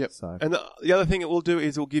nerve. Yep. So And the other thing it will do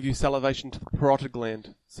is it will give you salivation to the parotid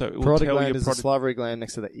gland. So it will parotid tell gland your is the salivary gland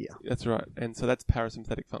next to the ear, That's right. And so that's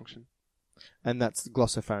parasympathetic function. and that's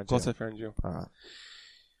glossopharyngeal. Glossopharyngeal. All right.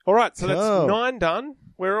 All right, so Cool. that's 9 done.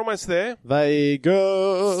 We're almost there.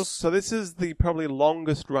 Vagus. So this is the probably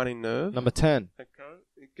longest running nerve. Number 10. Okay.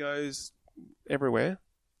 It goes everywhere.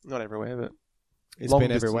 Not everywhere, but It's long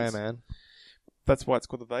been everywhere, distance. man. That's why it's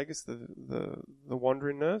called the vagus, the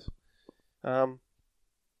wandering nerve.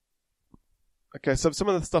 Okay, so some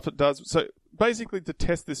of the stuff it does. So basically, to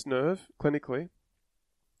test this nerve clinically,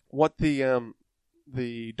 what the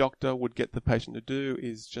the doctor would get the patient to do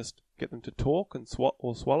is just get them to talk and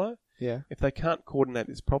swallow. Yeah. If they can't coordinate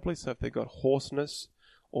this properly, so if they've got hoarseness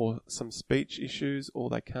or some speech issues or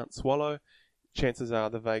they can't swallow, chances are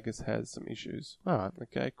the vagus has some issues. All right.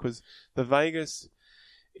 Okay, because the vagus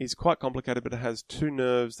is quite complicated, but it has two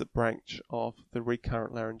nerves that branch off the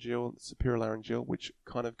recurrent laryngeal and the superior laryngeal, which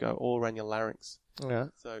kind of go all around your larynx. Yeah.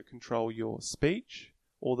 So control your speech,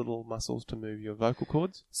 all the little muscles to move your vocal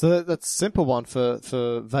cords. So that's a simple one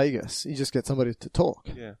for vagus. You just get somebody to talk.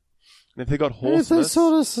 Yeah. And if they've got If hoarseness... they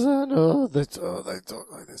sort of sound, they talk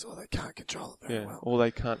like this, or they can't control it very well. Or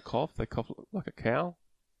they can't cough. They cough like a cow.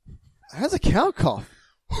 How's a cow cough?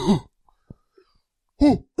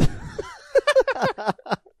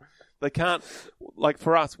 They can't... Like,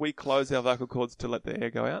 for us, we close our vocal cords to let the air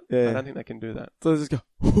go out. Yeah. I don't think they can do that. So they just go,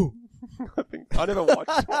 I never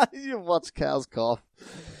watched one. You watch cows cough.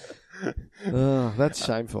 Oh, that's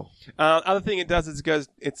shameful. Other thing it does is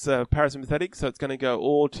it's parasympathetic, so it's going to go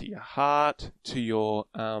all to your heart, to your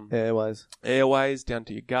airways, down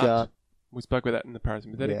to your gut. We spoke about that in the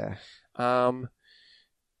parasympathetic. Yeah.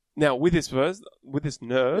 Now with this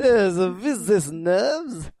nerve, There's this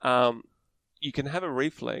nerves. You can have a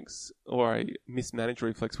reflex or a mismanaged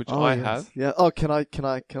reflex, which Oh, I yes. have. Yeah. Oh, can I,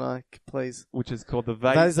 please? Which is called the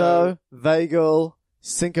Vasovagal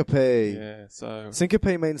syncope. Yeah. So.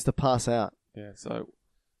 Syncope means to pass out. Yeah. So.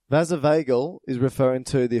 Vasovagal is referring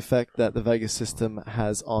to the effect that the vagus system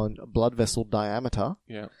has on blood vessel diameter.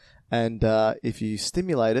 Yeah. And if you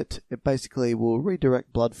stimulate it, it basically will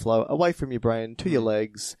redirect blood flow away from your brain to your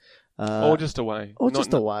legs. Or just away.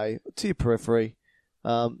 Away to your periphery.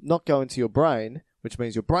 Not go into your brain, which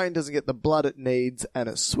means your brain doesn't get the blood it needs and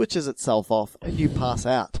it switches itself off and you pass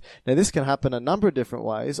out. Now, this can happen a number of different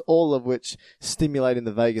ways, all of which stimulating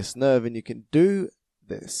the vagus nerve, and you can do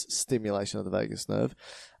this stimulation of the vagus nerve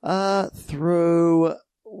through,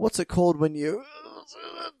 what's it called when you...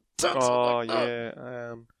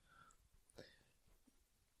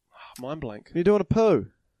 mind blank. You're doing a poo.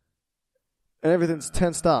 And everything's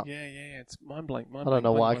tensed up. Yeah, it's mind blank. I don't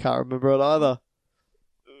know why I can't remember it either.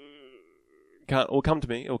 It'll come to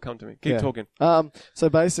me. Keep talking. So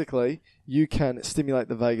basically, you can stimulate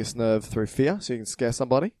the vagus nerve through fear, so you can scare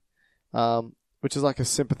somebody, which is like a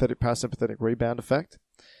sympathetic parasympathetic rebound effect.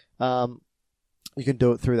 You can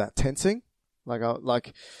do it through that tensing,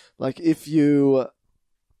 like if you,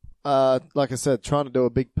 like I said, trying to do a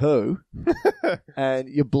big poo, and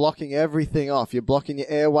you're blocking everything off. You're blocking your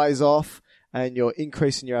airways off, and you're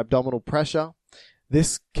increasing your abdominal pressure.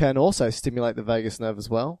 This can also stimulate the vagus nerve as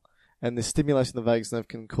well. And the stimulation of the vagus nerve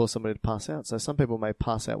can cause somebody to pass out. So some people may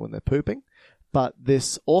pass out when they're pooping, but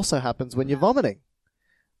this also happens when you're vomiting.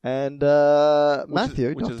 And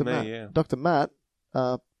Matthew, Dr. Matt,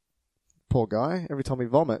 poor guy, every time he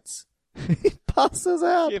vomits, he passes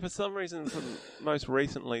out. Yeah, for some reason, most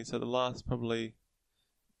recently, so the last probably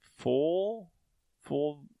four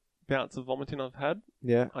bouts of vomiting I've had,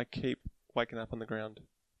 I keep waking up on the ground.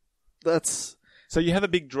 So you have a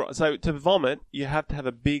big drive. So to vomit, you have to have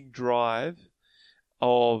a big drive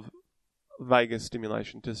of vagus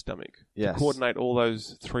stimulation to stomach. Yes. To coordinate all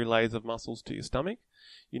those 3 layers of muscles to your stomach,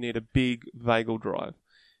 you need a big vagal drive.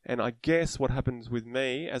 And I guess what happens with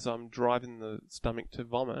me as I'm driving the stomach to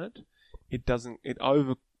vomit, it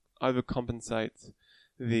overcompensates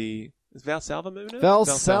the... Is Valsalva movement?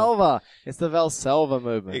 Valsalva. It's the Valsalva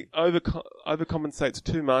movement. It overcompensates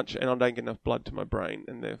too much and I don't get enough blood to my brain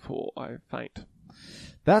and therefore I faint.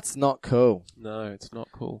 That's not cool. No, it's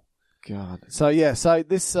not cool. God. So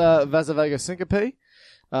this vasovagal syncope,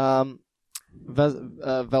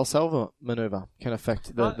 Valsalva maneuver can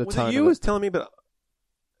affect the was tone it you of it. was telling me, but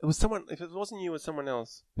it was someone, if it wasn't you, it was someone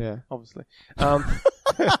else. Yeah. Obviously.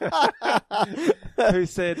 Who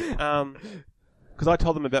said, because I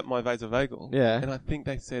told them about my vasovagal. Yeah. And I think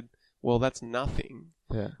they said, well, that's nothing.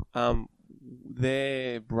 Yeah.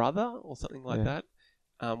 Their brother or something like that,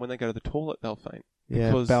 when they go to the toilet, they'll faint.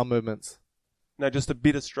 Yeah, bowel movements. No, just a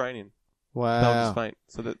bit of straining. Wow. They'll just faint.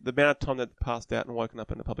 So the amount of time they've passed out and woken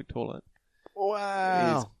up in a public toilet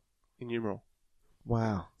is innumerable.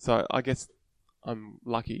 Wow. So I guess I'm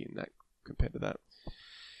lucky in that compared to that.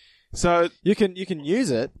 So you can use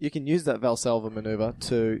it. You can use that Valsalva maneuver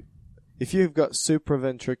to, if you've got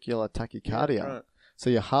supraventricular tachycardia, right. So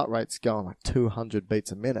your heart rate's going like 200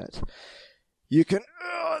 beats a minute. You can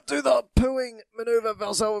do the pooing maneuver,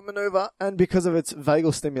 Valsalva maneuver, and because of its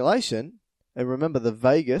vagal stimulation, and remember the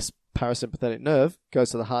vagus parasympathetic nerve goes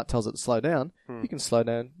to the heart, tells it to slow down. You can slow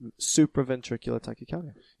down supraventricular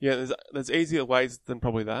tachycardia. Yeah, there's easier ways than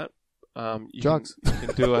probably that. you Drugs.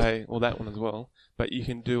 can do that one as well. But you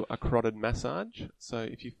can do a carotid massage. So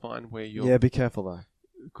if you find where you're... Yeah, be careful though.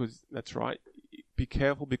 Because that's right. Be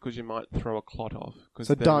careful because you might throw a clot off.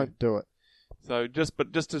 So don't do it. So just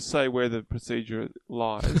to say where the procedure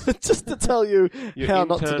lies. Just to tell you your how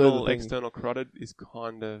not to do the internal, thing. external carotid is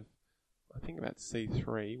kind of, I think about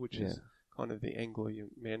C3, which is kind of the angle of your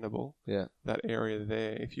mandible. Yeah. That area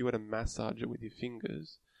there. If you were to massage it with your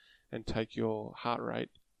fingers and take your heart rate,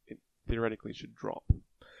 it theoretically should drop.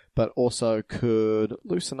 But also could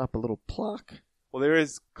loosen up a little plaque. Well, there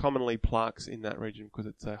is commonly plaques in that region because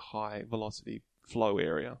it's a high velocity flow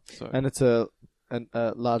area. So And it's a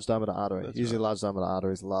large diameter artery. That's Usually right. large diameter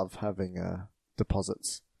arteries love having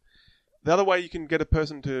deposits. The other way you can get a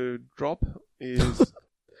person to drop is...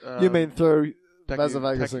 You mean through tachy-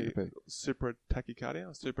 vasovagus tachy- syncope?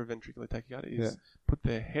 Supratachycardia, supraventricular tachycardia is put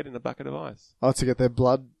their head in a bucket of ice. Oh, to get their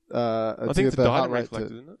blood... I to think get it's a their heart diving rate reflex,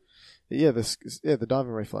 to... isn't it? Yeah, the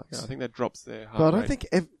diving reflex. Yeah, I think that drops their heart But I don't rate.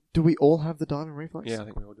 think... do we all have the diving reflex? Yeah, I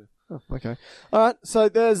think we all do. Oh, okay. All right, so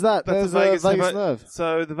there's that. That's There's the the vagus nerve.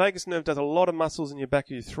 So the vagus nerve does a lot of muscles in your back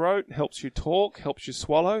of your throat, helps you talk, helps you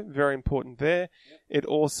swallow, very important there. It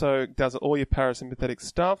also does all your parasympathetic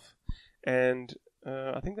stuff, and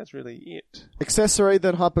I think that's really it. Accessory,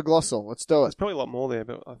 then hypoglossal. Let's do There's it. probably a lot more there,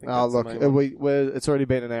 but I think Oh, that's look, the main one. it's already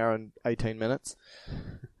been an hour and 18 minutes.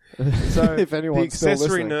 So if anyone's the still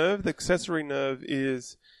listening. the accessory nerve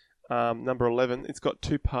is number 11. It's got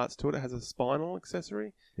two parts to it. It has a spinal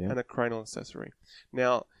accessory and a cranial accessory.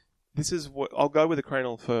 Now, this is what I'll go with the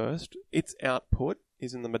cranial first. Its output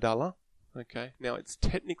is in the medulla. Okay. Now, it's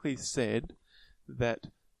technically said that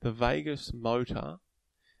the vagus motor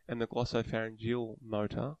and the glossopharyngeal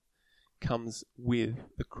motor comes with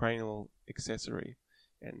the cranial accessory.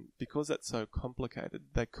 And because that's so complicated,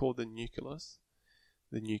 they call the nucleus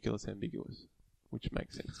ambiguous, which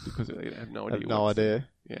makes sense because they have no idea. Have no idea.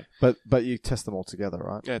 Yeah. But you test them all together,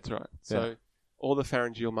 right? Yeah, that's right. Yeah. So all the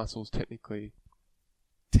pharyngeal muscles technically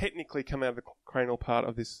come out of the cranial part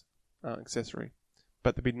of this accessory.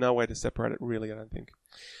 But there'd be no way to separate it really, I don't think.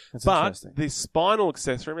 That's But interesting. the spinal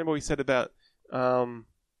accessory, remember we said about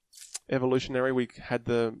evolutionary, we had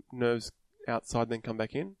the nerves outside then come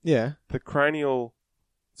back in? Yeah. The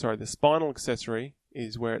spinal accessory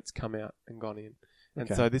is where it's come out and gone in. And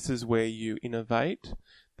Okay. so this is where you innovate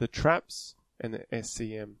the traps and the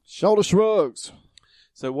SCM. Shoulder shrugs.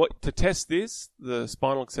 So to test this, the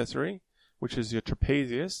spinal accessory, which is your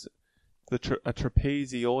trapezius, a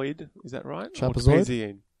trapezoid, is that right? Or Trapezoid?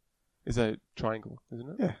 trapezium is a triangle, isn't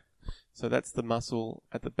it? Yeah. So that's the muscle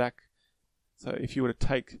at the back. So if you were to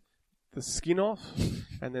take the skin off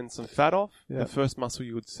and then some fat off, the first muscle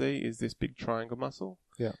you would see is this big triangle muscle.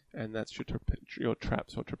 Yeah. And that's your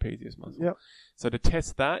traps or trapezius muscle. Yep. So to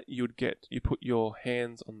test that, you put your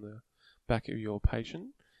hands on the back of your patient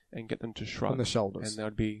and get them to shrug. On the shoulders. And they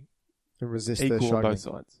would be And resist their equal on shrugging. both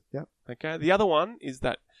sides. Yep. Okay. The other one is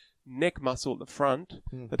that neck muscle at the front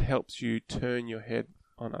Hmm. that helps you turn your head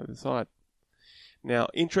on either side. Now,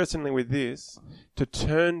 interestingly with this, to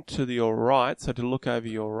turn to your right, so to look over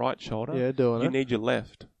your right shoulder, Yeah, doing you it. need your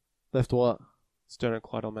left Left what?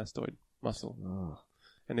 sternocleidomastoid muscle. Oh.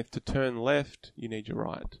 And if to turn left, you need your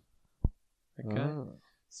right. Okay? Oh.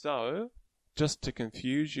 So, just to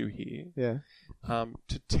confuse you here, Yeah.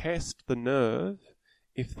 to test the nerve,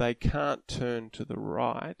 if they can't turn to the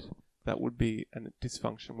right, that would be a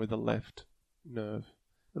dysfunction with the left nerve.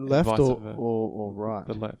 Left vice or versa. right?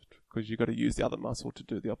 The left, because you've got to use the other muscle to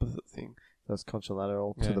do the opposite thing. That's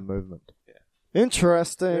contralateral to Yeah. the movement. Yeah.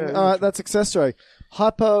 Interesting. Yeah, All right, that's accessory.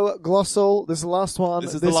 Hypoglossal. This is the last one.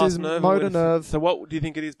 This is the last nerve. motor nerve. So what do you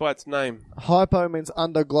think it is by its name? Hypo means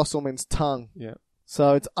under, glossal means tongue. Yeah.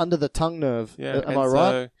 So it's under the tongue nerve. Yeah. Am I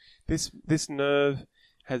right? So this nerve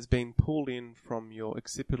has been pulled in from your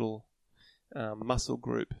occipital muscle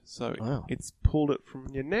group. So Wow. it's pulled it from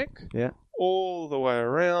your neck Yeah. all the way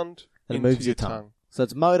around And it into moves your your tongue. So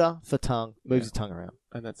it's motor for tongue, moves your tongue around.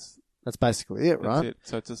 And that's basically it, right? it.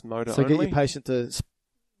 So it's just motor So only. get your patient to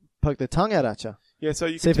poke their tongue out at you. Yeah, so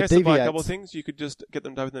you See can if it test it by a deviates. couple of things. You could just get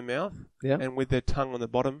them to open their mouth Yeah. and with their tongue on the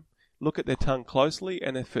bottom, look at their tongue closely,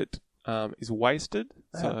 and if it is wasted,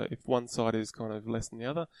 so if one side is kind of less than the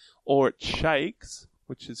other, or it shakes,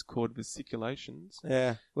 which is called vesiculations,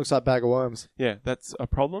 Yeah. Looks like a bag of worms. yeah, that's a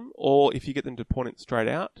problem. Or if you get them to point it straight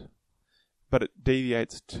out, but it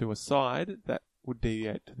deviates to a side, that would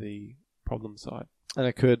deviate to the problem side. And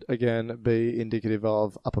it could, again, be indicative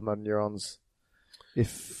of upper motor neurons.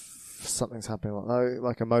 If something's happening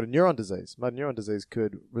like a motor neuron disease. Motor neuron disease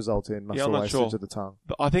could result in muscle wastage of the tongue.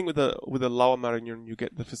 But I think with the lower motor neuron, you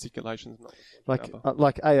get the fasciculations. Like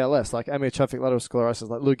ALS, like amyotrophic lateral sclerosis,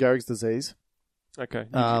 like Lou Gehrig's disease. Okay.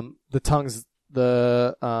 The tongue's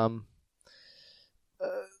the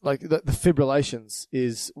fibrillations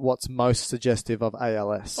is what's most suggestive of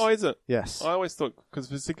ALS. Oh, is it? Yes. I always thought, because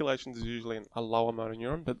fasciculations is usually a lower motor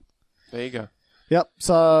neuron, but there you go. Yep.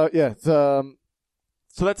 So, yeah. So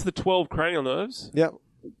that's the 12 cranial nerves. Yep.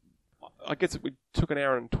 I guess we took an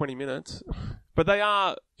hour and 20 minutes, but they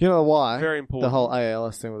are you know why? Very important. The whole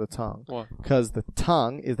ALS thing with the tongue. Why? Because the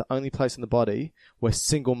tongue is the only place in the body where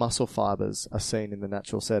single muscle fibers are seen in the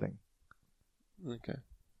natural setting. Okay.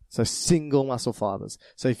 So single muscle fibers.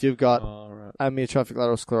 So if you've got amyotrophic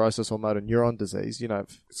lateral sclerosis or motor neuron disease, you know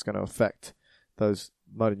it's going to affect those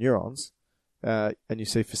motor neurons. And you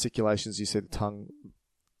see fasciculations, you see the tongue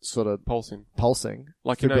sort of pulsing.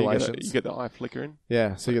 Like fibrillations. You get the eye flickering.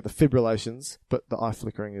 Yeah, so you get the fibrillations, but the eye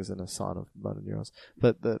flickering isn't a sign of motor neurons.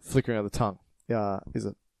 But the flickering of the tongue is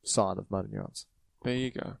a sign of motor neurons. There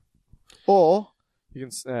you go. Or you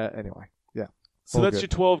can anyway. Yeah. So that's your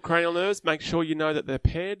 12 cranial nerves. Make sure you know that they're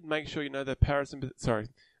paired. Make sure you know they're parasympathetic. Sorry,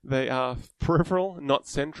 they are peripheral, not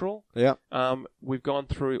central. Yeah. We've gone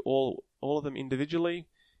through all of them individually.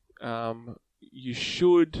 You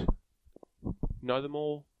should know them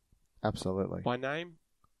all. Absolutely. By name.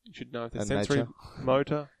 You should know if they're And sensory, nature.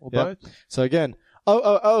 motor, or both. So again,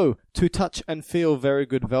 to touch and feel very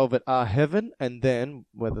good velvet are heaven, and then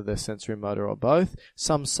whether they're sensory, motor, or both.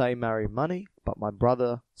 Some say marry money, but my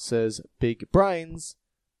brother says big brains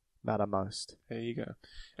matter most. There you go.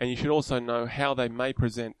 And you should also know how they may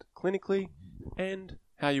present clinically and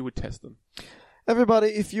how you would test them. Everybody,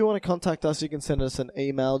 if you want to contact us, you can send us an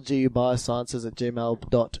email,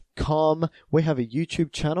 gubiosciences@gmail.com. We have a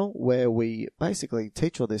YouTube channel where we basically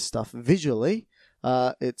teach all this stuff visually.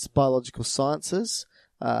 It's Biological Sciences,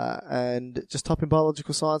 and just type in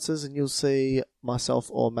Biological Sciences and you'll see myself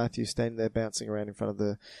or Matthew standing there bouncing around in front of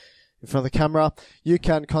the camera. You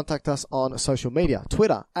can contact us on social media,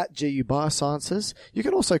 Twitter @GUBiosciences. You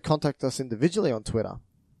can also contact us individually on Twitter.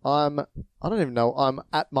 I'm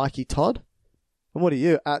at Mikey Todd. And what are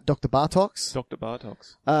you? At Dr. Bartox. Dr.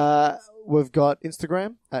 Bartox. We've got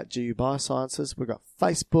Instagram @GU Biosciences. We've got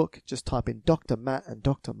Facebook. Just type in Dr. Matt and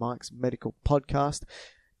Dr. Mike's Medical Podcast.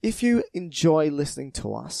 If you enjoy listening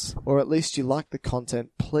to us, or at least you like the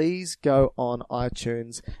content, please go on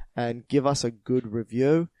iTunes and give us a good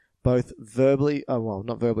review, both verbally,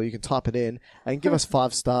 not verbally, you can type it in, and give us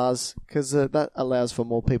 5 stars, because that allows for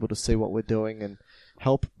more people to see what we're doing and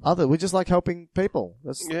help others. We just like helping people.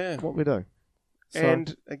 That's what we do. So,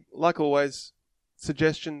 and like always,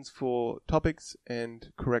 suggestions for topics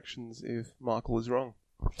and corrections if Michael is wrong.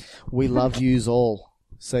 We love yous all.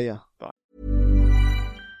 See ya. Bye.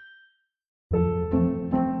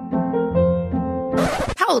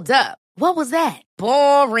 Hold up. What was that?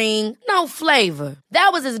 Boring. No flavor. That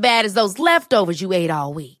was as bad as those leftovers you ate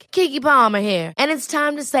all week. Keke Palmer here. And it's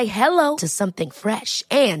time to say hello to something fresh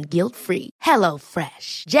and guilt-free. Hello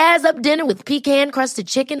Fresh. Jazz up dinner with pecan-crusted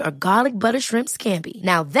chicken or garlic butter shrimp scampi.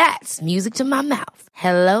 Now that's music to my mouth.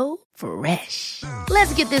 Hello Fresh.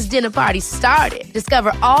 Let's get this dinner party started.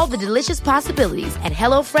 Discover all the delicious possibilities at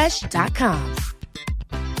HelloFresh.com.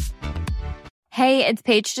 Hey, it's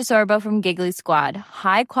Paige DeSorbo from Giggly Squad.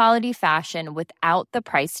 High quality fashion without the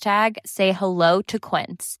price tag. Say hello to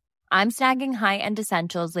Quince. I'm snagging high-end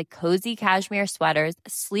essentials like cozy cashmere sweaters,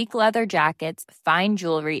 sleek leather jackets, fine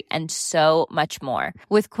jewelry, and so much more.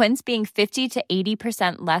 With Quince being 50 to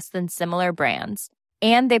 80% less than similar brands.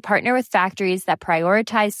 And they partner with factories that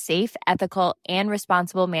prioritize safe, ethical, and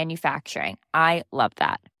responsible manufacturing. I love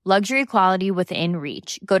that. Luxury quality within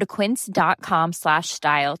reach. Go to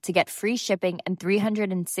quince.com/style to get free shipping and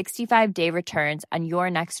 365-day returns on your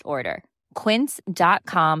next order.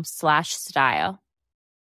 Quince.com/style.